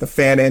 years, the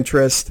fan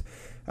interest,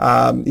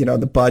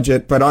 the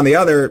budget. But on the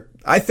other,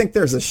 I think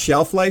there's a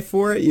shelf life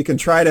for it. You can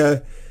try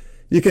to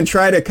you can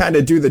try to kind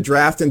of do the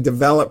draft and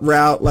develop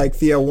route like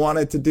Theo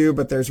wanted to do,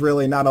 but there's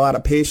really not a lot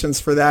of patience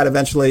for that.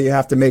 Eventually, you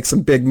have to make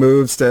some big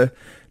moves to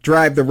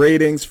drive the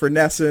ratings for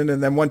NESN,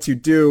 and then once you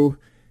do,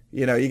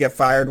 you get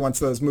fired once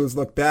those moves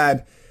look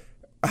bad.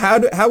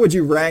 How would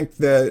you rank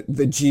the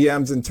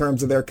GMs in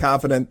terms of their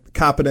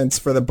competence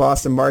for the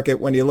Boston market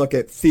when you look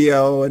at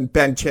Theo and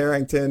Ben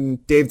Cherington,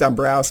 Dave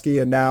Dombrowski,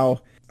 and now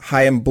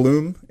Chaim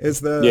Bloom is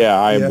the...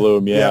 Yeah, Chaim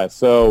Bloom, yeah.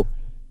 So,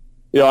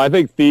 I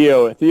think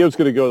Theo's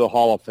going to go to the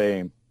Hall of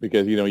Fame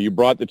because, you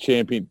brought the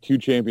two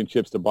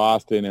championships to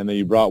Boston and then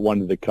you brought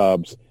one to the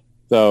Cubs.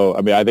 So,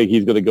 I think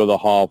he's going to go to the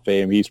Hall of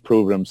Fame. He's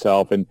proven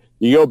himself. And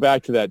you go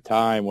back to that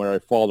time where I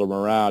followed him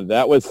around,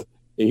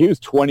 he was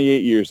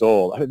 28 years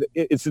old.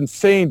 It's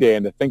insane,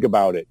 Dan, to think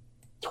about it.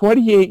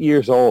 28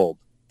 years old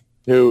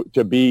to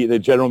be the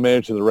general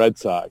manager of the Red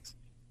Sox.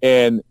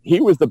 And he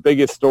was the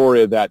biggest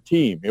story of that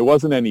team. It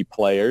wasn't any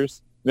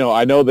players.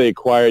 I know they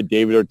acquired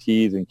David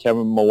Ortiz and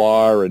Kevin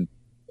Millar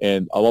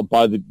and a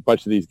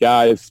bunch of these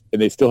guys,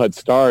 and they still had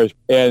stars.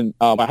 And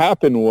what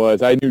happened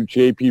was I knew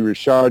J.P.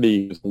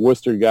 Ricciardi, who's a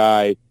Worcester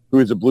guy, who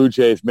was a Blue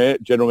Jays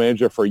general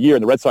manager for a year.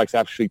 And the Red Sox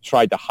actually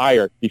tried to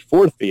hire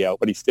before Theo,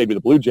 but he stayed with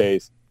the Blue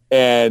Jays.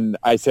 And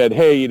I said,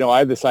 hey, I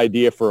have this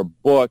idea for a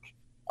book.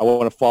 I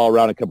want to follow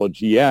around a couple of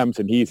GMs.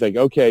 And he's like,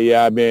 okay,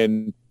 yeah, I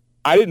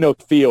didn't know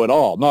Theo at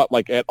all, not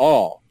like at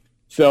all.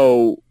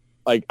 So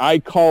like I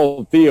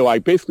called Theo, I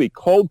basically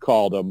cold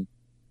called him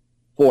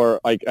for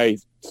like a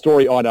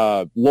story on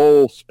a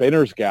Lowell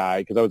Spinners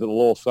guy because I was at the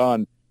Lowell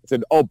Sun. I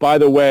said, oh, by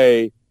the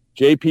way,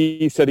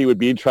 JP said he would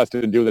be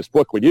interested in doing this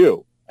book with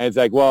you. And it's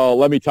like, well,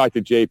 let me talk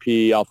to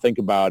JP. I'll think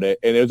about it.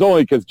 And it was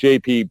only because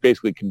JP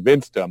basically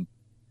convinced him.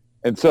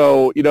 And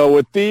so,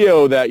 with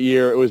Theo that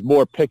year, it was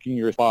more picking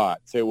your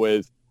spots. It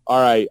was,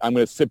 all right, I'm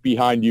going to sit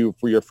behind you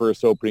for your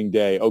first opening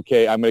day.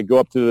 Okay, I'm going to go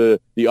up to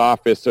the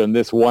office on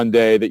this one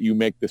day that you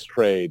make this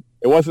trade.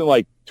 It wasn't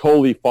like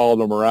totally following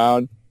them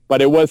around,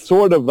 but it was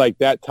sort of like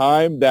that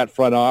time, that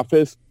front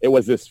office, it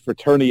was this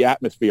fraternity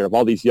atmosphere of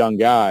all these young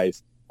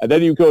guys. And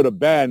then you go to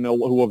Ben,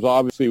 who was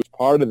obviously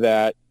part of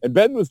that. And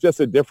Ben was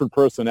just a different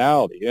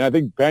personality. And I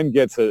think Ben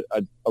gets a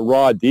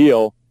raw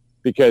deal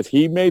because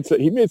he made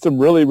some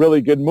really,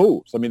 really good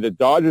moves. The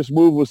Dodgers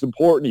move was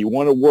important. He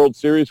won a World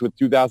Series with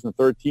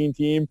 2013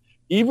 team.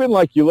 Even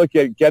like you look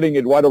at getting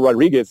Eduardo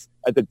Rodriguez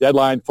at the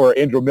deadline for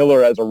Andrew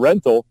Miller as a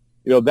rental,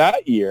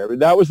 that year,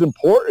 that was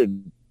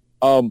important.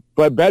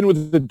 But Ben was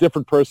a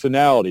different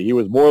personality. He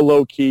was more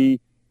low-key,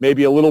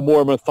 maybe a little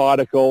more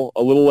methodical,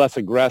 a little less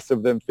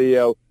aggressive than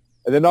Theo.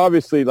 And then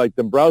obviously, like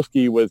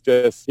Dombrowski was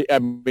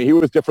he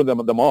was different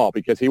than them all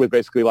because he was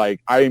basically like,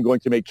 I am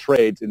going to make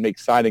trades and make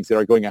signings that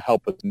are going to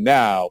help us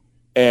now.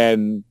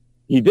 And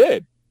he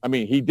did.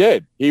 He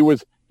did. He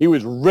was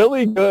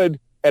really good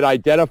at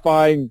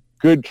identifying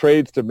good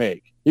trades to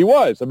make. He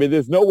was.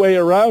 There's no way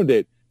around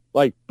it.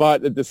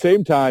 But at the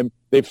same time,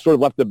 they've sort of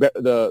left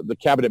the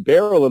cabinet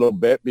bare a little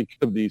bit because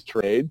of these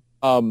trades.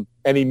 And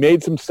he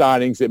made some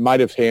signings that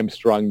might have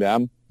hamstrung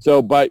them. So,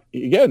 but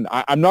again,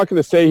 I'm not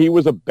going to say he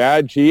was a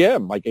bad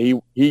GM. Like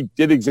he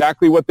did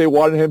exactly what they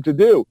wanted him to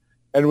do.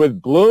 And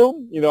with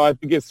Bloom, I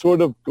think it's sort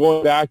of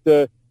going back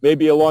to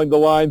maybe along the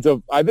lines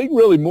of, I think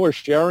really more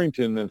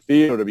Cherington than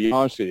Theo, to be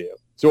honest with you.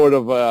 Sort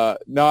of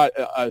not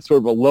sort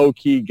of a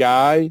low-key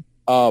guy,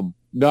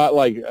 not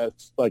like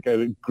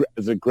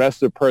as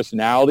aggressive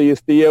personality as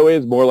Theo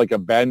is, more like a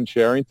Ben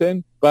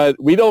Cherington.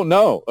 But we don't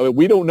know.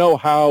 We don't know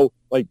how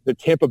like the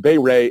Tampa Bay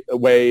way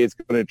is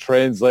going to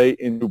translate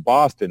into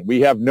Boston.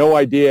 We have no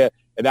idea,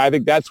 and I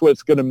think that's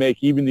what's going to make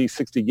even these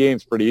 60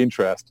 games pretty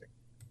interesting.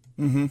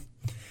 Mm-hmm.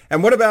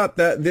 And what about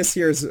this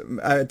year's?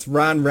 It's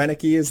Ron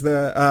Renicky is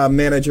the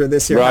manager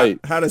this year. Right.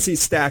 How does he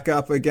stack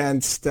up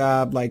against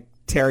like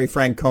Terry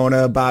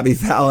Francona, Bobby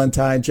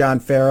Valentine, John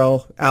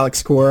Farrell,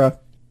 Alex Cora?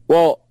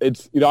 Well,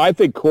 it's I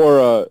think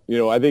Cora.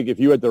 I think if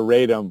you had to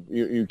rate him,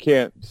 you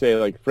can't say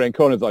like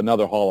Francona's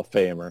another Hall of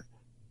Famer.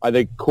 I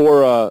think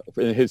Cora,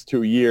 in his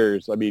 2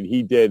 years,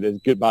 he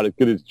did about as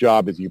good a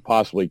job as you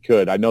possibly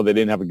could. I know they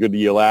didn't have a good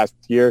year last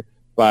year,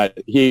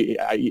 but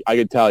I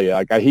can tell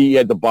you, he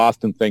had the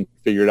Boston thing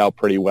figured out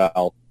pretty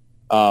well.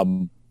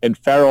 And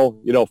Farrell,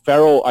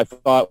 Farrell, I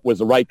thought was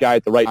the right guy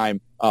at the right time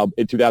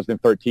in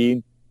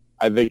 2013.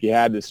 I think he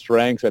had his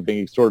strengths. I think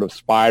he sort of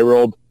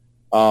spiraled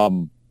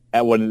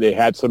at when they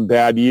had some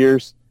bad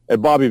years. And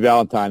Bobby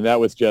Valentine, that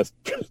was just.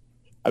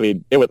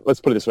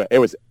 Let's put it this way. It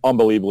was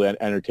unbelievably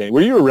entertaining.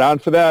 Were you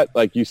around for that?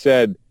 Like you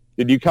said,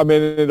 did you come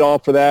in at all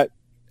for that?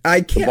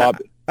 I can't.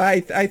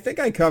 I think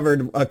I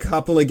covered a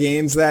couple of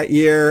games that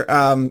year.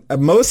 I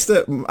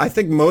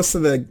think most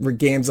of the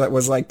games that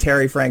was like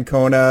Terry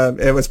Francona.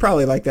 It was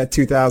probably like that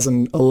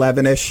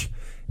 2011-ish.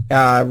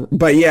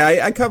 But yeah,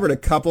 I covered a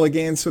couple of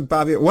games with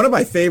Bobby. One of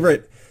my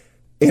favorite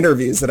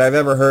interviews that I've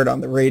ever heard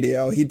on the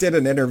radio. He did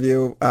an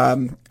interview,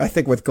 I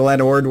think, with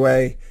Glenn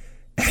Ordway.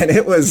 And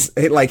it was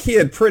like he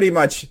had pretty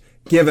much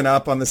given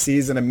up on the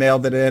season and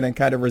mailed it in and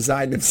kind of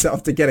resigned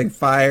himself to getting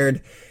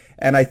fired.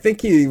 And I think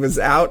he was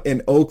out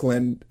in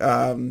Oakland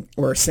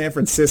or San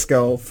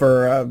Francisco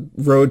for a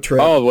road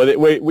trip. Oh,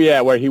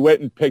 where he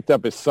went and picked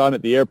up his son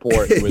at the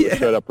airport and yeah.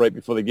 Showed up right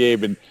before the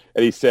game, and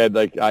he said,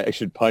 like, I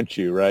should punch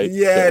you, right?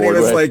 Yeah, and he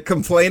was like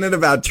complaining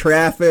about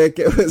traffic.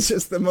 It was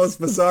just the most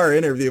bizarre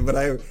interview, but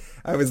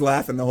I was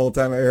laughing the whole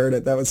time I heard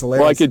it. That was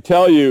hilarious. Well, I could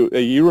tell you,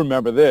 you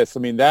remember this.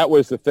 I mean, that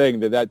was the thing,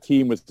 that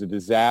team was a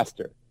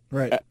disaster.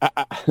 Right.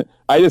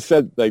 I just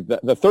said, like,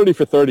 the 30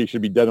 for 30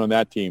 should be done on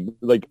that team.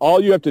 Like, all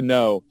you have to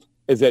know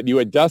is that you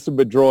had Dustin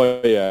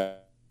Pedroia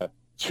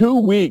 2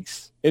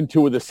 weeks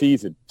into the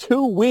season,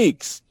 2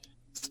 weeks,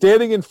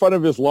 standing in front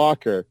of his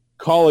locker,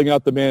 calling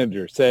out the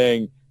manager,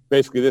 saying,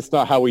 basically, that's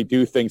not how we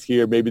do things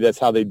here. Maybe that's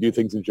how they do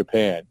things in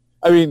Japan.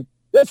 I mean,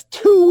 that's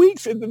 2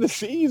 weeks into the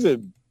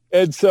season.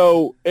 And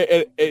so,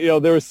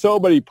 there were so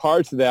many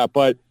parts of that.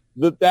 But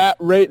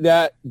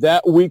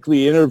that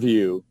weekly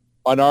interview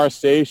on our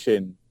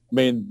station, I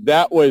mean,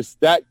 that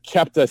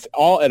kept us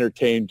all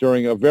entertained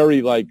during a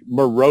very, like,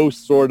 morose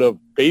sort of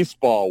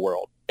baseball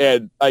world.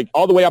 And, like,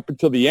 all the way up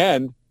until the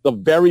end, the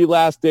very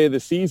last day of the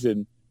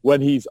season, when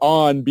he's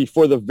on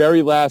before the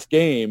very last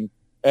game,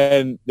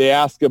 and they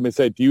ask him and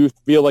said, do you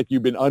feel like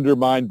you've been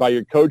undermined by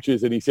your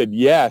coaches? And he said,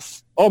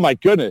 yes. Oh, my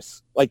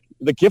goodness. Like,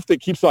 the gift that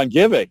keeps on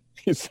giving.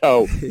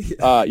 So,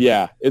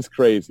 yeah, it's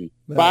crazy.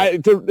 But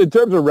in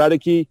terms of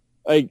Reddick,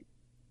 like,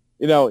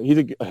 he's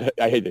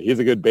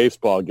a good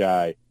baseball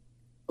guy.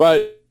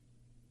 But,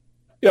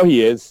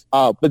 he is.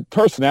 But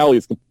personality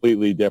is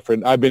completely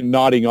different. I've been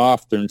nodding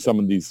off during some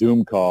of these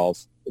Zoom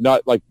calls.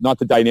 Not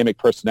the dynamic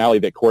personality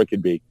that Cora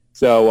could be.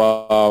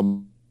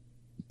 So,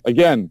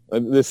 again,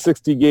 this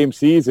 60-game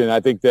season, I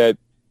think that,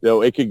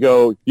 it could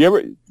go.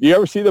 You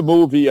ever see the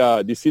movie?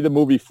 Do you see the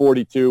movie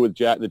 42 with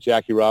the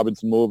Jackie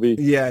Robinson movie?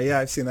 Yeah,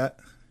 I've seen that.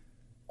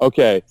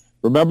 Okay.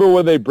 Remember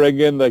when they bring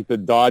in, like, the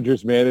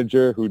Dodgers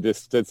manager who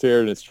just sits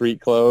here in his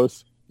street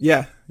clothes?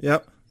 Yeah,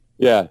 yep.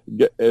 Yeah,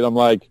 and I'm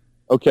like,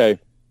 okay,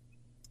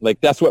 like,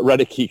 that's what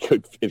Reddick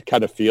it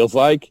kind of feels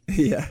like.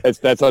 Yeah.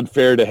 That's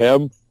unfair to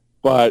him,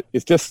 but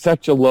it's just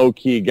such a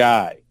low-key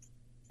guy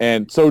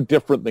and so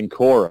different than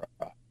Cora.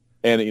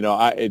 And,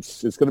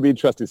 it's going to be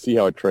interesting to see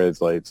how it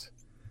translates.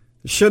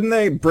 Shouldn't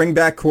they bring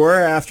back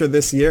Cora after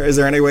this year? Is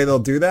there any way they'll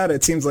do that?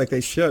 It seems like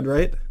they should,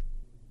 right?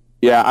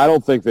 Yeah, I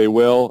don't think they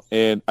will.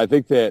 And I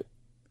think that,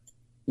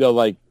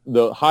 like,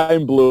 the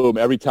Chaim Bloom,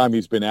 every time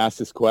he's been asked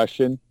this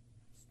question,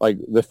 like,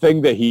 the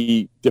thing that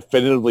he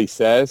definitively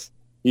says,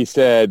 he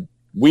said,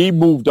 we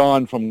moved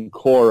on from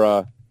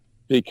Cora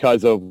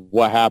because of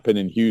what happened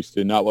in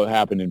Houston, not what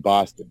happened in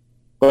Boston.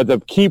 But the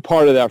key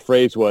part of that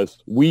phrase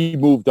was, we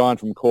moved on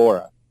from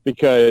Cora.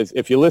 Because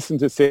if you listen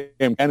to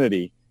Sam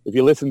Kennedy, if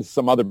you listen to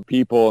some other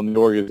people in the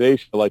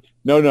organization, like,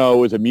 no, it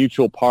was a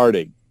mutual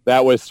parting.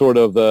 That was sort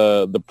of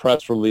the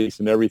press release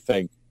and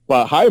everything.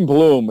 But Chaim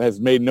Bloom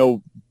has made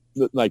no,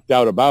 like,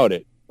 doubt about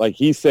it. Like,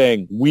 he's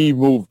saying, we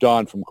moved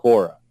on from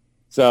Cora.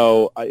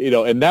 So,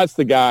 and that's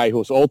the guy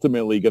who's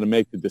ultimately going to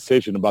make the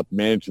decision about the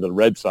manager of the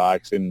Red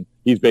Sox, and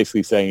he's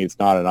basically saying it's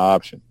not an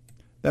option.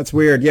 That's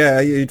weird. Yeah,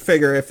 you'd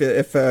figure if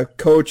a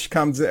coach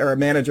comes or a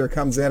manager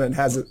comes in and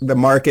has the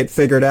market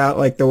figured out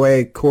like the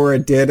way Cora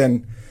did,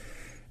 and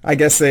I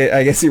guess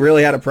he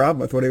really had a problem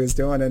with what he was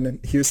doing in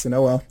Houston.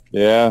 Oh well.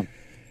 Yeah.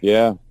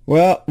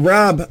 Well,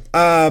 Rob,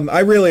 I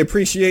really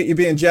appreciate you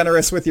being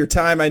generous with your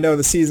time. I know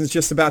the season's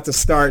just about to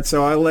start,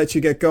 so I'll let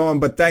you get going.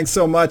 But thanks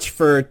so much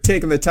for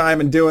taking the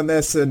time and doing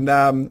this. And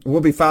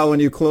we'll be following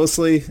you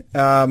closely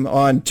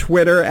on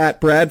Twitter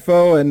at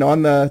Bradfo and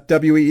on the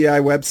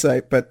WEEI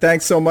website. But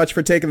thanks so much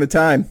for taking the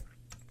time.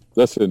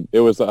 Listen, it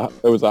was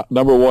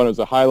number one, it was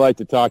a highlight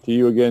to talk to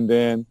you again,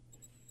 Dan.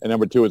 And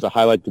number two, it was a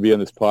highlight to be on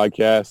this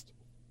podcast.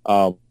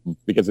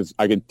 Because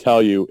I can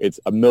tell you it's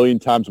a million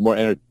times more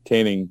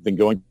entertaining than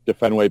going to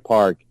Fenway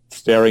Park,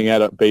 staring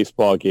at a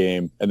baseball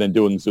game, and then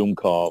doing Zoom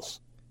calls.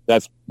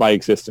 That's my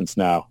existence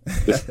now.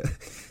 This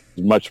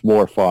is much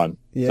more fun.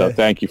 Yeah. So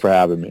thank you for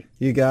having me.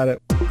 You got it.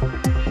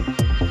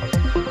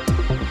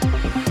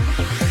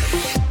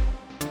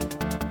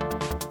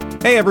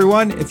 Hey,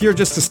 everyone. If you're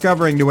just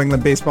discovering New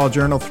England Baseball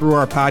Journal through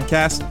our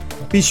podcast,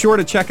 be sure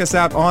to check us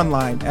out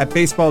online at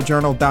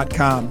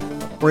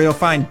baseballjournal.com. where you'll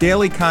find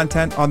daily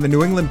content on the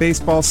New England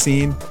baseball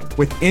scene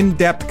with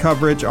in-depth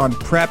coverage on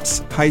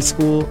preps, high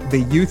school, the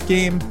youth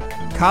game,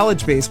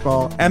 college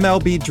baseball,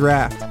 MLB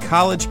draft,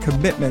 college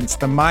commitments,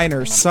 the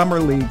minors, summer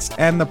leagues,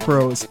 and the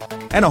pros,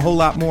 and a whole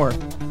lot more.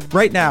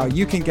 Right now,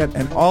 you can get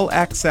an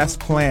all-access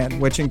plan,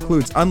 which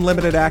includes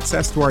unlimited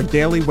access to our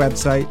daily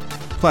website,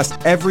 plus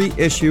every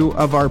issue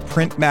of our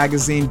print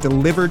magazine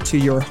delivered to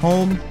your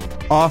home,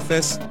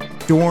 office,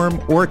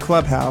 dorm, or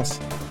clubhouse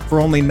for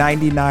only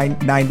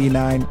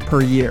 $99.99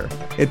 per year.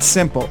 It's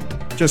simple.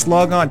 Just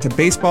log on to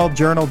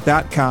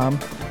baseballjournal.com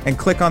and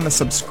click on the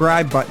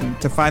subscribe button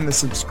to find the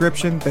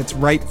subscription that's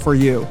right for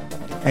you.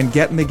 And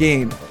get in the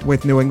game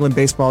with New England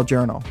Baseball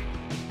Journal.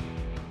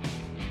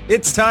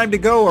 It's time to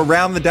go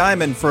around the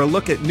diamond for a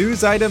look at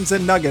news items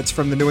and nuggets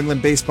from the New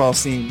England baseball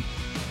scene.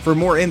 For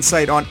more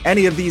insight on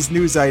any of these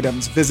news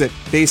items, visit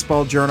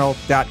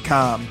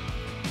baseballjournal.com.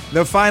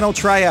 The final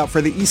tryout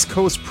for the East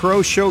Coast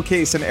Pro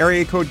Showcase and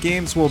Area Code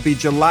Games will be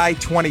July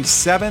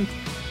 27th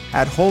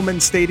at Holman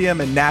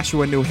Stadium in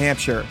Nashua, New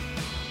Hampshire.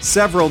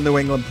 Several New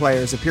England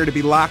players appear to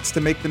be locks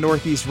to make the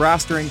Northeast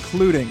roster,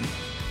 including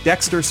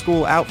Dexter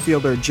School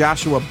outfielder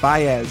Joshua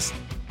Baez,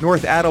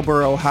 North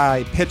Attleboro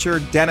High pitcher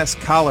Dennis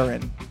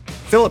Colleran,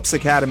 Phillips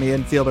Academy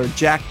infielder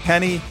Jack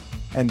Penny,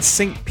 and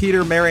St.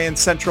 Peter Marion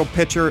Central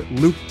pitcher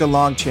Luke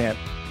DeLongchamp.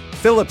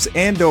 Phillips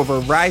Andover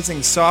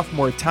rising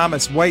sophomore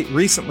Thomas White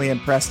recently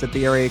impressed at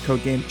the Area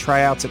Code Game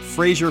tryouts at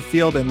Frazier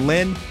Field in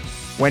Lynn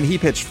when he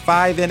pitched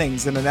 5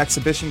 innings in an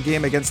exhibition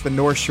game against the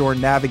North Shore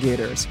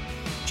Navigators.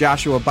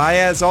 Joshua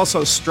Baez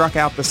also struck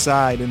out the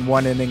side in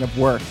 1 inning of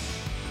work.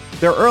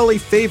 Their early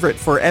favorite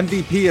for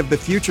MVP of the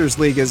Futures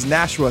League is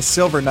Nashua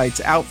Silver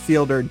Knights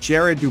outfielder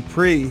Jared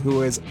Dupree,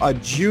 who is a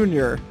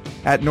junior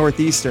at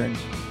Northeastern.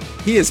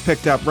 He is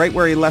picked up right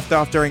where he left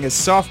off during his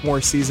sophomore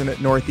season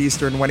at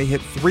Northeastern when he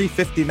hit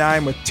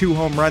 .359 with 2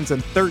 home runs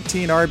and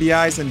 13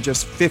 RBIs in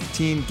just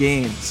 15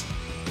 games.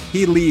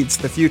 He leads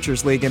the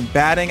Futures League in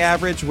batting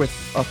average with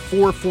a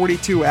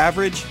 .442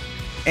 average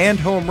and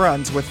home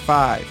runs with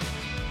 5.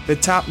 The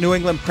Top New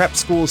England Prep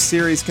Schools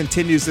series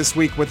continues this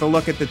week with a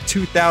look at the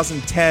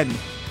 2010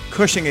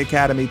 Cushing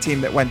Academy team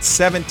that went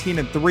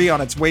 17-3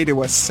 on its way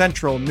to a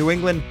Central New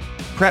England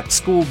Prep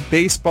School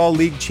Baseball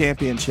League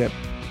Championship.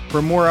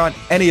 For more on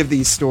any of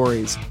these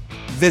stories,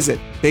 visit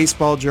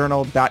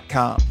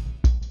baseballjournal.com.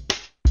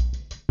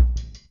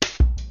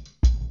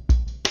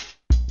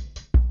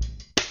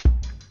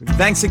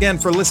 Thanks again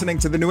for listening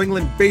to the New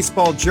England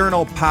Baseball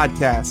Journal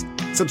podcast.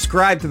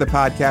 Subscribe to the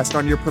podcast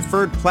on your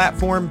preferred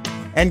platform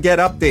and get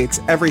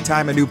updates every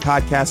time a new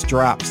podcast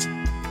drops.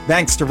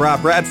 Thanks to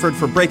Rob Bradford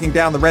for breaking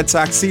down the Red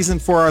Sox season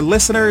for our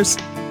listeners.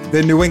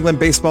 The New England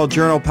Baseball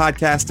Journal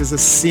podcast is a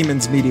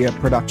Siemens Media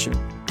production.